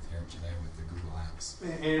started with here today with the Google Apps.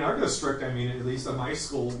 And in our district, at least at my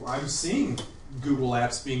school, I'm seeing Google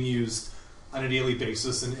Apps being used on a daily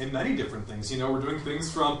basis in many different things. We're doing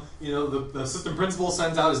things from, the assistant principal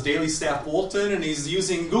sends out his daily staff bulletin, and he's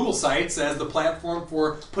using Google Sites as the platform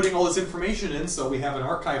for putting all this information in, so we have an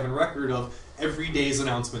archive and record of every day's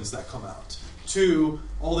announcements that come out. To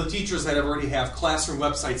all the teachers that already have classroom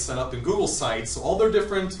websites set up in Google Sites, so all their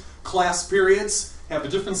different class periods have a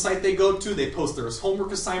different site they go to. They post their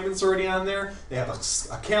homework assignments already on there. They have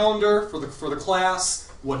a calendar for the class,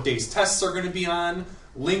 what days tests are going to be on,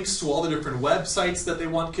 links to all the different websites that they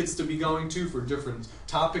want kids to be going to for different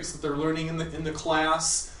topics that they're learning in the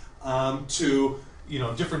class, to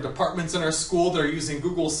different departments in our school that are using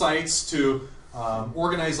Google Sites to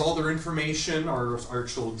organize all their information. Our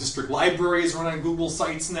actual district libraries run on Google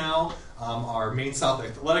Sites now. Our Maine South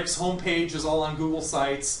Athletics homepage is all on Google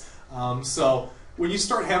Sites. So when you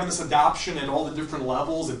start having this adoption at all the different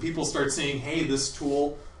levels and people start saying, hey, this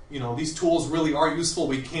tool, these tools really are useful,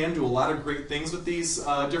 we can do a lot of great things with these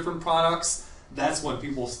different products, that's when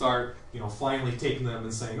people start finally taking them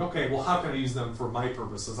and saying, okay, well, how can I use them for my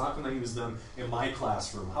purposes? How can I use them in my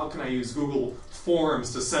classroom? How can I use Google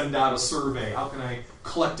Forms to send out a survey? How can I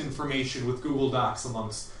collect information with Google Docs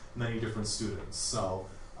amongst many different students? So,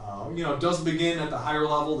 it does begin at the higher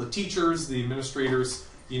level. The teachers, the administrators,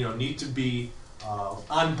 need to be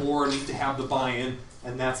on board, need to have the buy-in,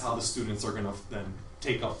 and that's how the students are going to then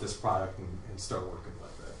take up this product and start working with it.